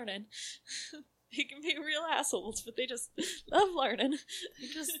love learning. They can be real assholes, but they just love learning.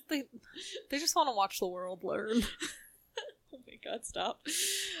 They just want to watch the world learn. Oh my god, stop.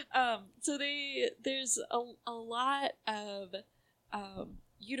 So there's a lot of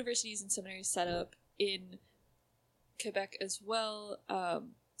universities and seminaries set up in Quebec as well,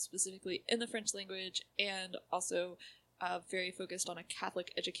 specifically in the French language, and also very focused on a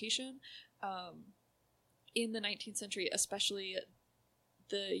Catholic education. In the 19th century, especially,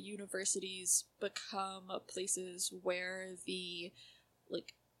 the universities become places where the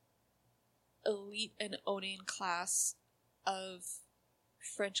like elite and owning class of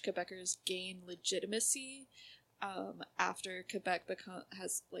French Quebecers gain legitimacy after Quebec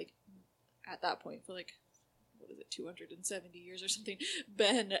has like at that point for like what is it 270 years or something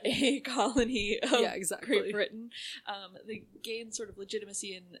been a colony of Great Britain. They gain sort of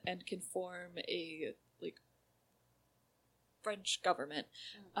legitimacy and can form a like French government.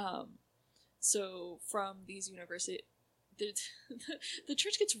 So from these universities, the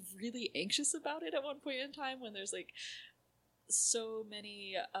church gets really anxious about it at one point in time when there's like so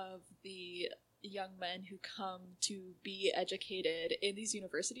many of the young men who come to be educated in these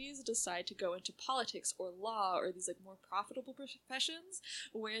universities decide to go into politics or law or these like more profitable professions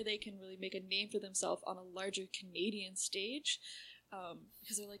where they can really make a name for themselves on a larger Canadian stage.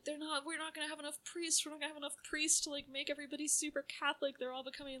 Because they're like, we're not gonna have enough priests. We're not gonna have enough priests to like make everybody super Catholic. They're all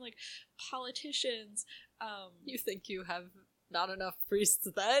becoming like politicians. You think you have not enough priests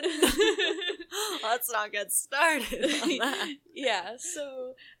then? Let's not get started on that. Yeah,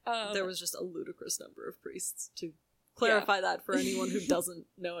 so there was just a ludicrous number of priests, to clarify that for anyone who doesn't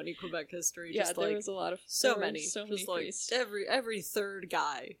know any Quebec history. Yeah, just, there like, was a lot of so many priests. Like every third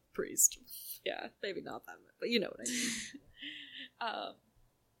guy priest. Yeah, maybe not that much, but you know what I mean.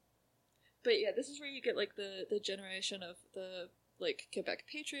 But yeah, this is where you get like the generation of the like Quebec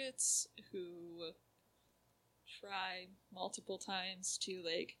patriots who try multiple times to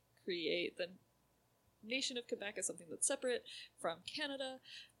like create the nation of Quebec as something that's separate from Canada.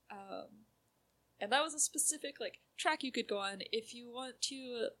 And that was a specific like track you could go on if you want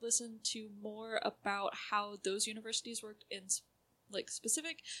to listen to more about how those universities worked in like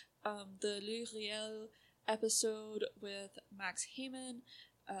specific. The Le Riel episode with Max Heyman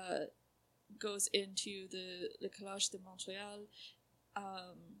goes into the Collège de Montréal,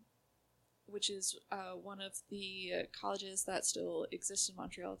 which is one of the colleges that still exists in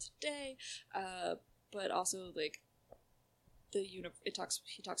Montreal today, but also like he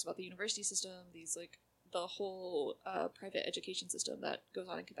talks about the university system, these like the whole private education system that goes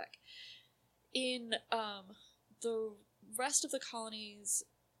on in Quebec. In the rest of the colonies,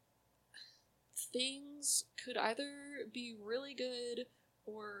 things could either be really good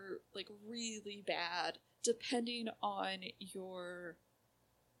or like really bad depending on your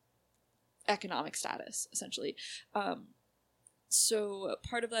economic status, essentially. So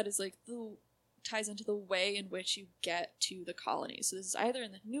part of that is like ties into the way in which you get to the colonies. So this is either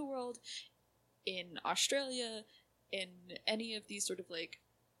in the New World, in Australia, in any of these sort of like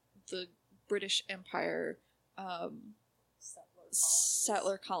the British Empire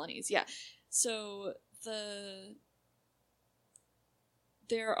settler colonies. Yeah. So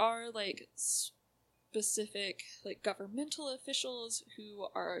there are like specific like governmental officials who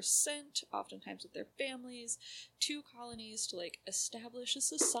are sent, oftentimes with their families, to colonies to like establish a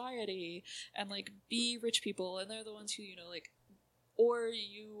society and like be rich people, and they're the ones who, you know, like, or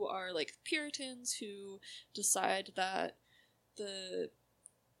you are like Puritans who decide that the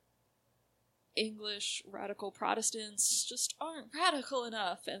English radical Protestants just aren't radical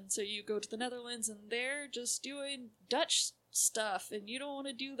enough, and so you go to the Netherlands and they're just doing Dutch stuff and you don't want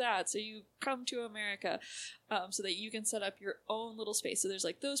to do that, so you come to America so that you can set up your own little space. So there's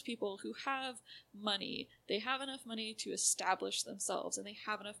like those people who have money, they have enough money to establish themselves, and they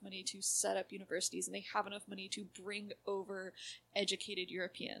have enough money to set up universities, and they have enough money to bring over educated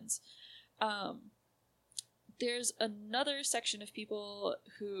Europeans. There's another section of people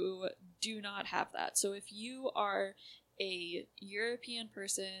who do not have that. So if you are a European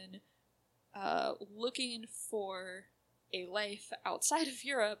person looking for a life outside of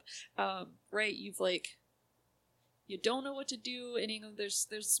Europe, right, you don't know what to do in England.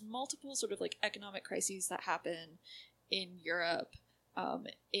 There's multiple sort of like economic crises that happen in Europe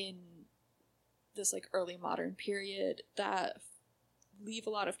in this like early modern period that leave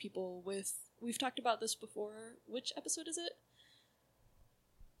a lot of people with, we've talked about this before. Which episode is it?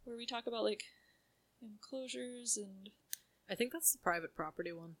 Where we talk about like enclosures and... I think that's the private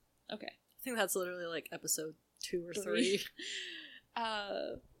property one. Okay. I think that's literally like episode 2 or 3.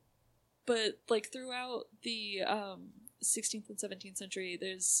 But like throughout the 16th and 17th century,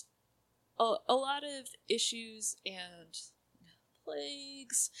 there's a lot of issues and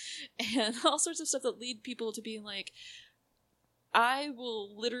plagues and all sorts of stuff that lead people to being like, I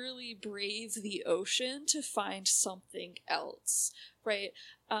will literally brave the ocean to find something else, right?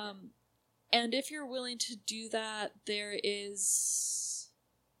 And if you're willing to do that,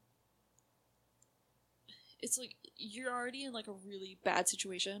 it's like you're already in like a really bad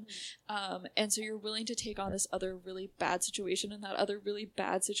situation, and so you're willing to take on this other really bad situation, and that other really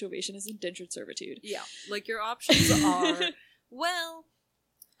bad situation is indentured servitude. Yeah, like your options are, well,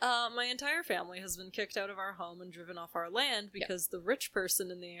 my entire family has been kicked out of our home and driven off our land because the rich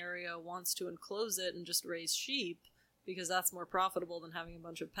person in the area wants to enclose it and just raise sheep, because that's more profitable than having a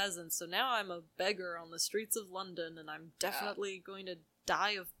bunch of peasants. So now I'm a beggar on the streets of London, and I'm definitely going to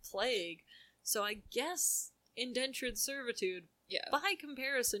die of plague. So I guess indentured servitude, by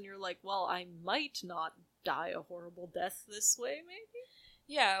comparison, you're like, well, I might not die a horrible death this way, maybe?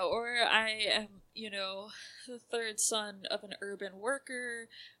 Yeah, or I am, the third son of an urban worker.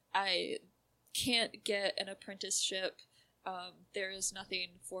 I can't get an apprenticeship. There is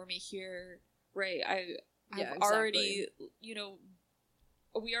nothing for me here, right? I've already,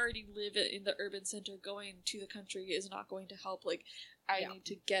 we already live in the urban center. Going to the country is not going to help. Like, I need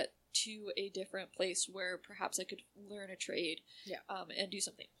to get to a different place where perhaps I could learn a trade, and do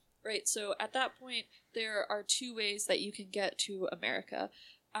something, right? So at that point, there are two ways that you can get to America.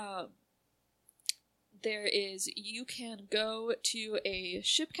 You can go to a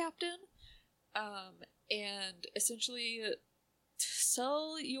ship captain, and essentially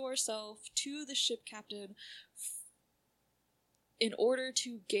sell yourself to the ship captain in order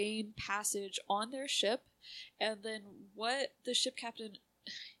to gain passage on their ship, and then what the ship captain...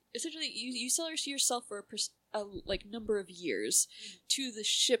 Essentially, you sell yourself for a number of years to the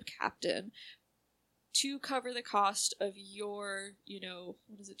ship captain to cover the cost of your,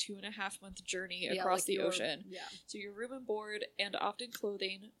 2.5-month journey across the ocean. Yeah. So your room and board and often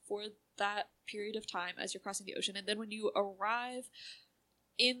clothing for that period of time as you're crossing the ocean. And then when you arrive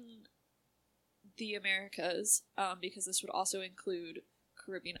in the Americas, because this would also include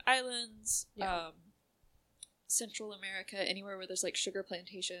Caribbean islands, Central America, anywhere where there's like sugar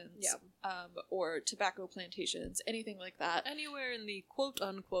plantations, or tobacco plantations, anything like that. Anywhere in the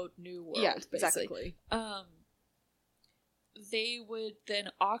quote-unquote New World, basically. They would then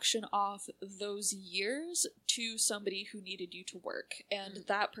auction off those years to somebody who needed you to work. And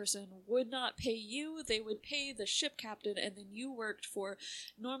that person would not pay you, they would pay the ship captain, and then you worked for,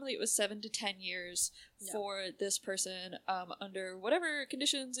 normally it was 7 to 10 years for this person, under whatever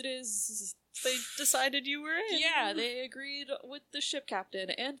conditions it is they decided you were in. Yeah, they agreed with the ship captain,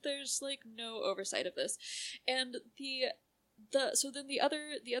 and there's like no oversight of this. And so then the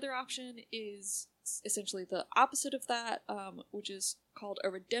other option is essentially the opposite of that, which is called a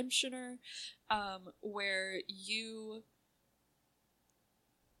redemptioner, where you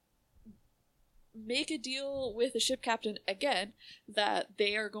make a deal with the ship captain again that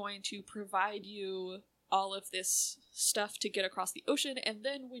they are going to provide you all of this stuff to get across the ocean, and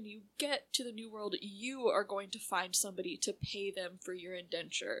then when you get to the New World, you are going to find somebody to pay them for your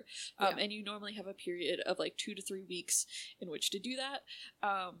indenture. And you normally have a period of like 2 to 3 weeks in which to do that.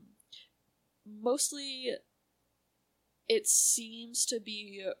 Mostly, it seems to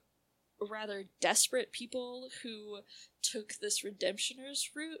be rather desperate people who took this redemptioner's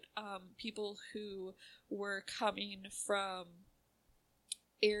route, people who were coming from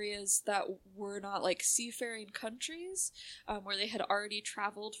areas that were not like seafaring countries, where they had already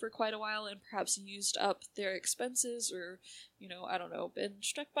traveled for quite a while and perhaps used up their expenses, or I don't know, been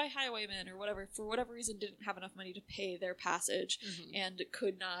struck by highwaymen or whatever, for whatever reason didn't have enough money to pay their passage, and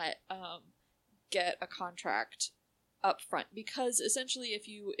could not get a contract up front, because essentially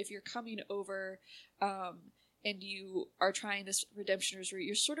if you're coming over and you are trying this redemptioner's route,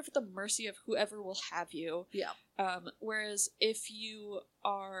 you're sort of at the mercy of whoever will have you. Whereas if you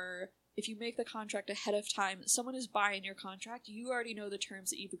make the contract ahead of time, someone is buying your contract, you already know the terms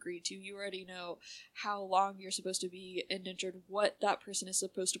that you've agreed to, you already know how long you're supposed to be indentured, what that person is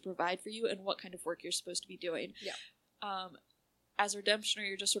supposed to provide for you, and what kind of work you're supposed to be doing. As a redemptioner,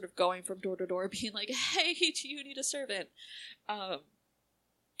 you're just sort of going from door to door being like, hey, do you need a servant?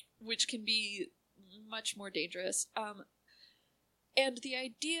 Which can be much more dangerous. And the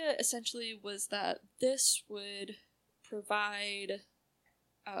idea essentially was that this would provide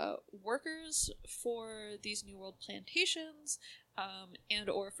workers for these New World plantations, and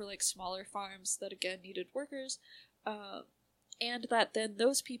or for like smaller farms that again needed workers, and that then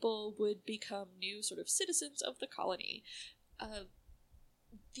those people would become new sort of citizens of the colony.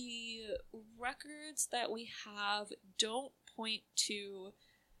 The records that we have don't point to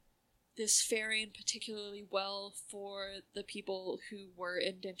this faring particularly well for the people who were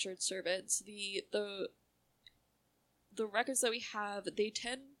indentured servants. the records that we have, they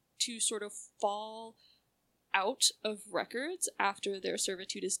tend to sort of fall out of records after their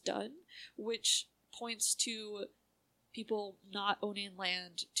servitude is done, which points to people not owning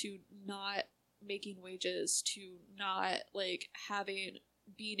land, to not making wages, to not like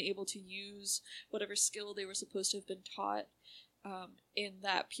being able to use whatever skill they were supposed to have been taught in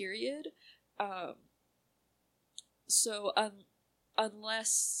that period. So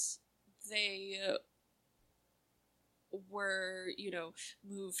unless they were,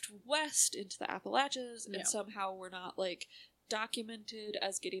 moved west into the Appalachians and somehow were not like documented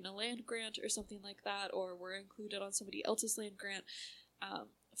as getting a land grant or something like that, or were included on somebody else's land grant,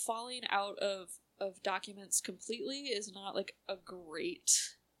 falling out of documents completely is not like a great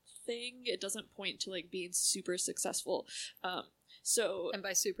thing. It doesn't point to like being super successful. And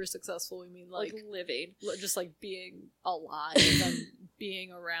by super successful we mean like living, just like being alive and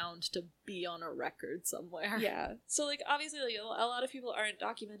being around to be on a record somewhere. Yeah. So like obviously like a lot of people aren't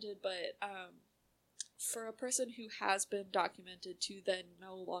documented, but for a person who has been documented to then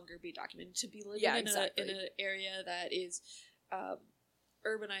no longer be documented, to be living in an area that is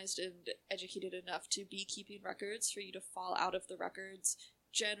urbanized and educated enough to be keeping records, for you to fall out of the records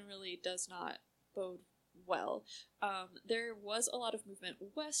generally does not bode well. There was a lot of movement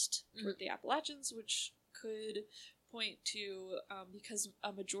west toward the Appalachians, which could point to, because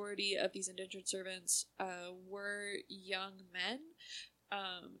a majority of these indentured servants were young men,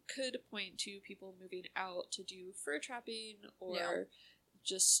 could point to people moving out to do fur trapping or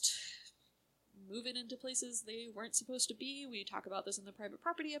just moving into places they weren't supposed to be. We talk about this in the private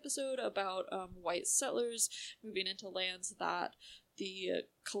property episode about white settlers moving into lands that the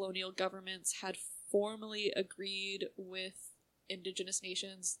colonial governments had formally agreed with indigenous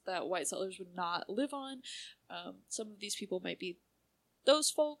nations that white settlers would not live on. Some of these people might be those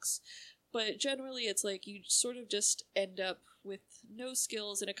folks, but generally it's like you sort of just end up with no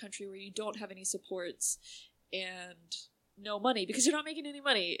skills in a country where you don't have any supports and no money, because you're not making any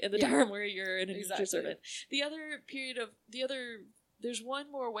money in the term where you're an indentured servant. There's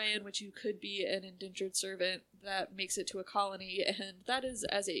one more way in which you could be an indentured servant that makes it to a colony, and that is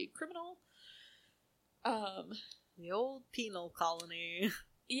as a criminal. The old penal colony.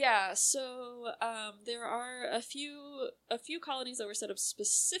 Yeah, so there are a few colonies that were set up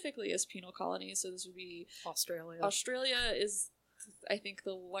specifically as penal colonies. So this would be Australia. Australia is, I think,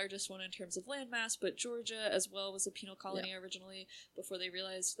 the largest one in terms of landmass, but Georgia as well was a penal colony originally, before they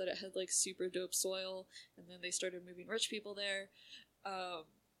realized that it had like super dope soil, and then they started moving rich people there.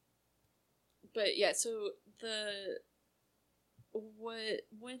 But yeah, so what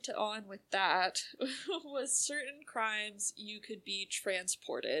went on with that was certain crimes you could be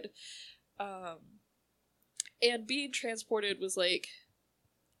transported. And being transported was like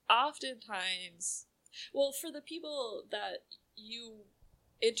oftentimes, well, for the people that you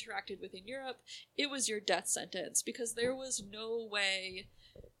interacted with in Europe, it was your death sentence, because there was no way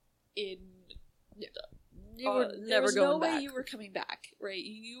you were never going back. You were coming back, right?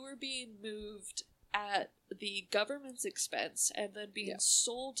 You were being moved at the government's expense and then being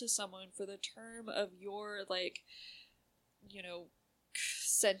sold to someone for the term of your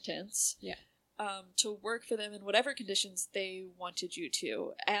sentence to work for them in whatever conditions they wanted you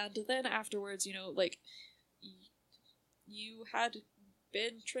to. And then afterwards, you had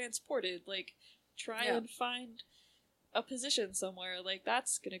been transported, try and find a position somewhere,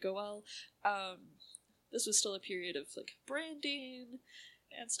 that's gonna go well. This was still a period of branding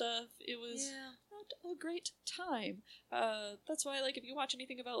and stuff. It was not a great time. That's why if you watch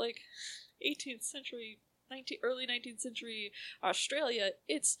anything about 18th century, early 19th century Australia,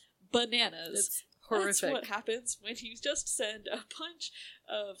 it's bananas. It's horrific. That's what happens when you just send a bunch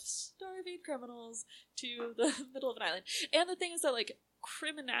of starving criminals to the middle of an island. And the thing is that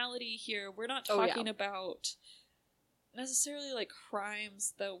criminality here, we're not talking about necessarily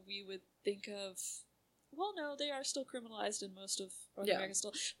crimes that we would think of. Well, no, they are still criminalized in most of North America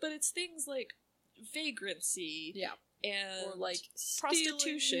still, but it's things like vagrancy, and or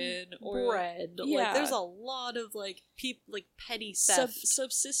prostitution, or bread. There's a lot of petty theft,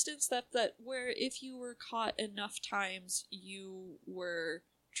 subsistence theft, that where if you were caught enough times, you were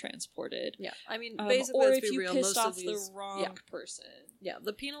transported. Yeah, I mean, basically, or if you pissed off the wrong person. Yeah,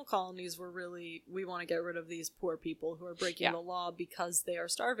 the penal colonies were really, we want to get rid of these poor people who are breaking the law because they are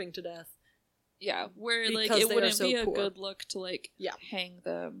starving to death. Yeah, where it wouldn't be a good look to hang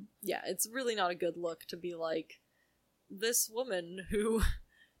them. Yeah, it's really not a good look to be this woman who,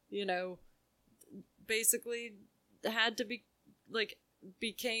 basically had to be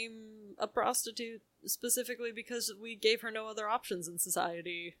became a prostitute specifically because we gave her no other options in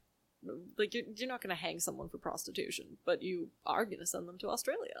society. like, you're not going to hang someone for prostitution, but you are going to send them to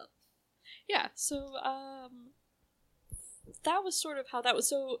Australia. Yeah, so, that was sort of how that was.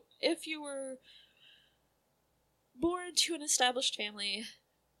 So, if you were born to an established family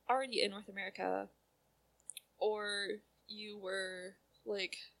already in North America, or you were,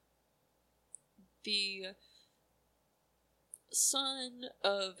 like, the son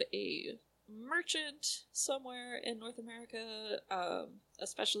of a merchant somewhere in North America,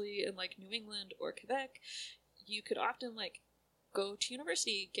 especially in, like, New England or Quebec, you could often, like, go to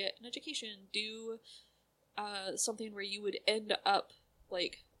university, get an education, do something where you would end up,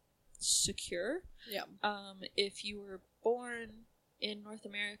 like, secure. Yeah. If you were born in North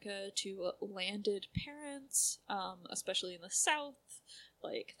America to landed parents, especially in the South,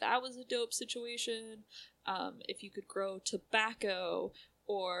 like, that was a dope situation. If you could grow tobacco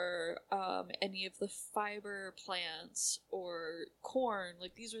or any of the fiber plants or corn,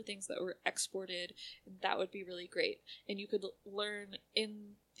 like, these are things that were exported, and that would be really great. And you could learn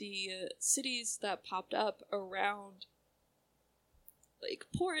in the cities that popped up around, like,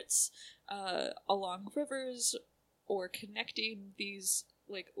 ports, along rivers, or connecting these,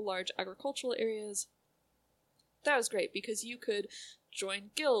 like, large agricultural areas. That was great because you could join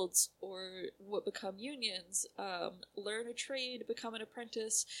guilds or what become unions, learn a trade, become an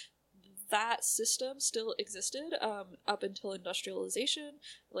apprentice. That system still existed up until industrialization.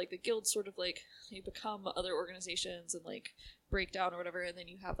 Like, the guilds sort of, like, they become other organizations and, like, break down or whatever, and then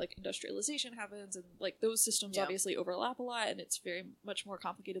you have, like, industrialization happens, and, like, those systems obviously overlap a lot, and it's very much more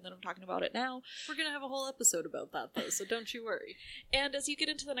complicated than I'm talking about it now. We're gonna have a whole episode about that, though, so don't you worry. And as you get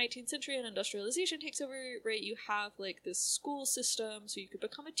into the 19th century and industrialization takes over, right, you have, like, this school system, so you could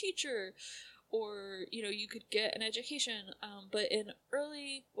become a teacher, or, you know, you could get an education, but in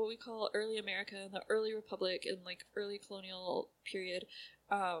what we call early America, in the early Republic, in, like, early colonial period,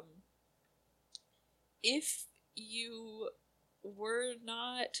 if you were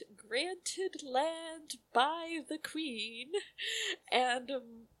not granted land by the Queen and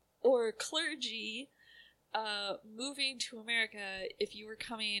or clergy moving to America, if you were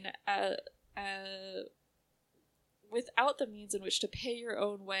coming without the means in which to pay your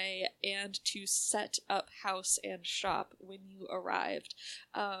own way and to set up house and shop when you arrived,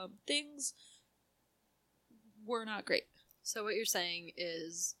 things were not great. So what you're saying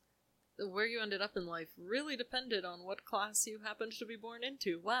is where you ended up in life really depended on what class you happened to be born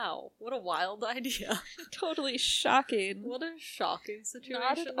into. Wow, what a wild idea. Totally shocking. What a shocking situation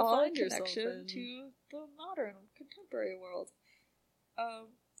Not at to all find in yourself connection in. to the modern contemporary world.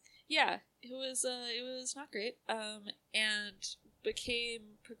 Yeah, it was not great, and became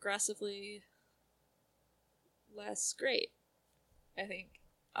progressively less great, I think.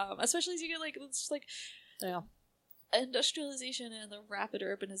 Especially as you get, like, it's just, like, Yeah. industrialization and the rapid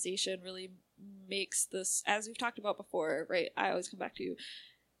urbanization really makes this, as we've talked about before, right? I always come back to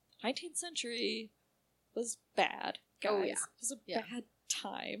 19th century was bad, guys. Oh, yeah. It was a bad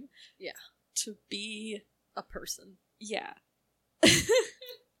time. Yeah. To be A person. Yeah.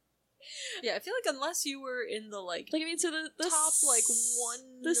 Yeah, I feel like unless you were in the, like I mean, so the top, like,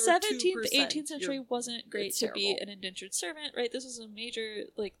 1 the or 17th, 2%, 18th century wasn't great it's to be terrible. an indentured servant, right? This was a major,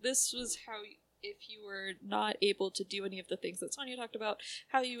 like, this was how, if you were not able to do any of the things that Sonia talked about,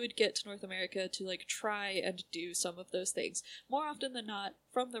 how you would get to North America to, like, try and do some of those things. More often than not,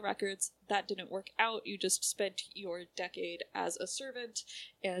 from the records, that didn't work out. You just spent your decade as a servant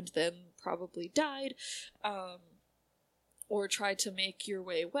and then probably died, or tried to make your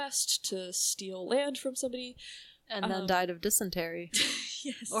way west to steal land from somebody. And then died of dysentery.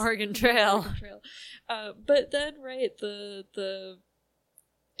 Yes. Oregon Trail. Oregon Trail. But then, right, the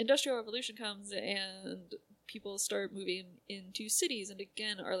Industrial Revolution comes and people start moving into cities and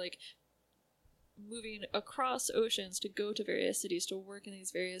again are, like, moving across oceans to go to various cities to work in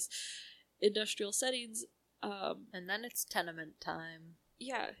these various industrial settings. And then it's tenement time.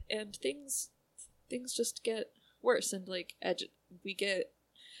 Yeah, and things just get worse, and, like, we get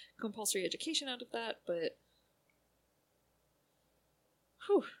compulsory education out of that, but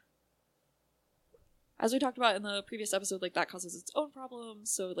whew. As we talked about in the previous episode, like, that causes its own problems,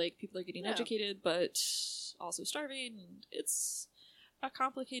 so, like, people are getting educated, but also starving, and it's a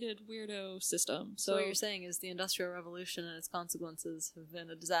complicated, weirdo system. So what you're saying is the Industrial Revolution and its consequences have been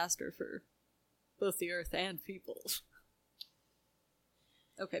a disaster for both the earth and people.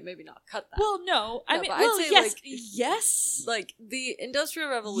 Okay, maybe not. Cut that. Well, no. I mean, I'd well, say, yes. like, Yes. Like, the Industrial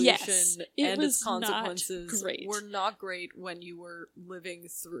Revolution it and was its consequences not great. were not great when you were living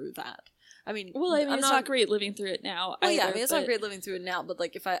through that. I mean, Well, I mean, I'm it's not great living through it now. Well, yeah, I either, mean, it's but not great living through it now, but,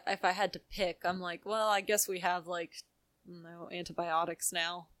 like, if I had to pick, I'm like, well, I guess we have, like, antibiotics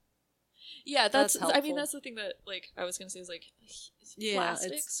now. Yeah, That's I mean, helpful. that's the thing that, like, I was gonna say is, like, Yeah,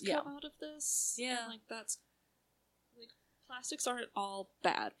 plastics it's- come out of this. Yeah. And, like, that's, like, plastics aren't all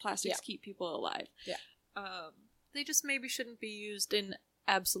bad. Plastics keep people alive. Yeah. They just maybe shouldn't be used in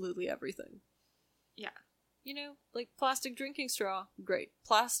absolutely everything. Yeah. You know, like plastic drinking straw, great.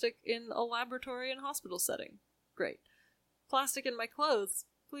 Plastic in a laboratory and hospital setting, great. Plastic in my clothes,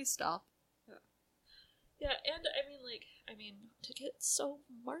 please stop. Yeah, and I mean, to get so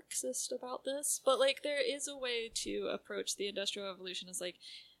Marxist about this, but, like, there is a way to approach the Industrial Revolution as, like,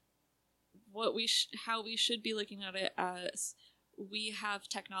 how we should be looking at it as, we have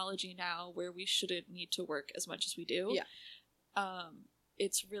technology now where we shouldn't need to work as much as we do. Yeah.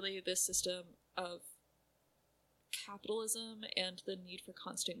 It's really this system of capitalism and the need for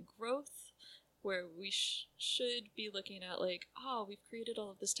constant growth, where we should be looking at, like, oh, we've created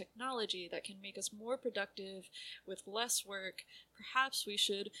all of this technology that can make us more productive with less work. Perhaps we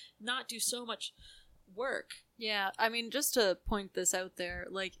should not do so much work. Yeah, I mean, just to point this out there,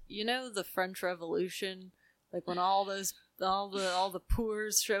 like, you know the French Revolution, like when all the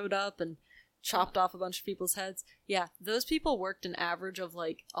poors showed up and chopped off a bunch of people's heads. Yeah, those people worked an average of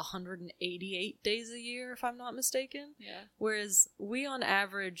like 188 days a year, if I'm not mistaken. Yeah. Whereas we on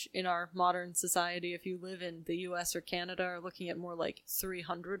average in our modern society, if you live in the US or Canada, are looking at more like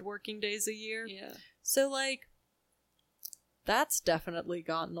 300 working days a year. Yeah. So like, that's definitely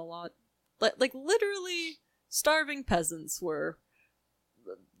gotten a lot. Like literally starving peasants were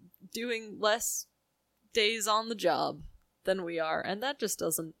doing less days on the job than we are, and that just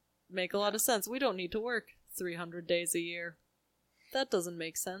doesn't make a lot of sense. We don't need to work 300 days a year. That doesn't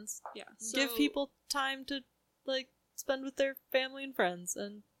make sense. Yeah. So, give people time to, like, spend with their family and friends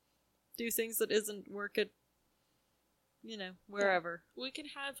and do things that isn't work at, you know, wherever. We can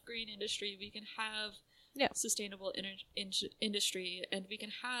have green industry, we can have sustainable industry, and we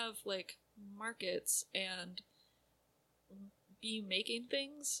can have, like, markets and be making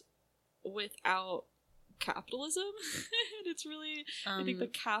things without capitalism. And it's really, I think, the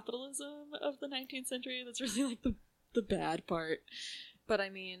capitalism of the 19th century that's really, like, the bad part. But I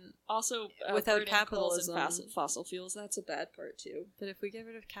mean, also without capitalism, fossil fuels, that's a bad part too. But if we get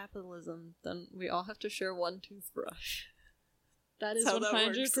rid of capitalism, then we all have to share one toothbrush. That is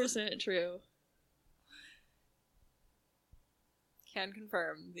 100% true. Can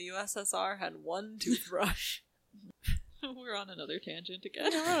confirm, the USSR had one toothbrush. We're on another tangent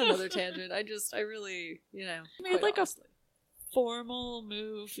again. Yeah, we're on another tangent. I really, you know, made like honestly. A formal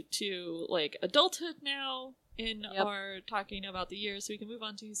move to, like, adulthood now in our talking about the year, so we can move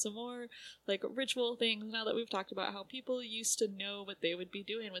on to some more, like, ritual things now that we've talked about how people used to know what they would be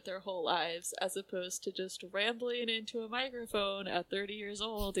doing with their whole lives, as opposed to just rambling into a microphone at 30 years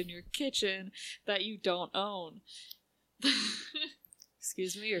old in your kitchen that you don't own.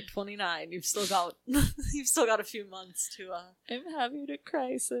 Excuse me, you're 29. You've still got a few months to I'm having a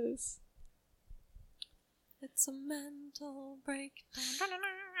crisis. It's a mental breakdown.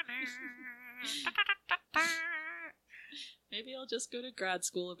 Maybe I'll just go to grad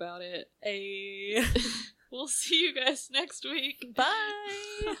school about it. Hey. We'll see you guys next week.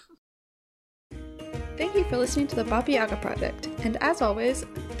 Bye. Thank you for listening to the Baba Yaga Project, and as always,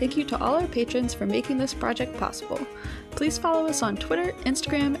 thank you to all our patrons for making this project possible. Please follow us on Twitter,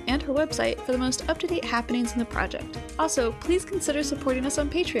 Instagram, and our website for the most up-to-date happenings in the project. Also, please consider supporting us on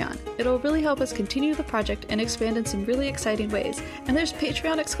Patreon. It'll really help us continue the project and expand in some really exciting ways, and there's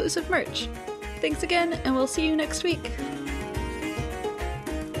Patreon-exclusive merch. Thanks again, and we'll see you next week!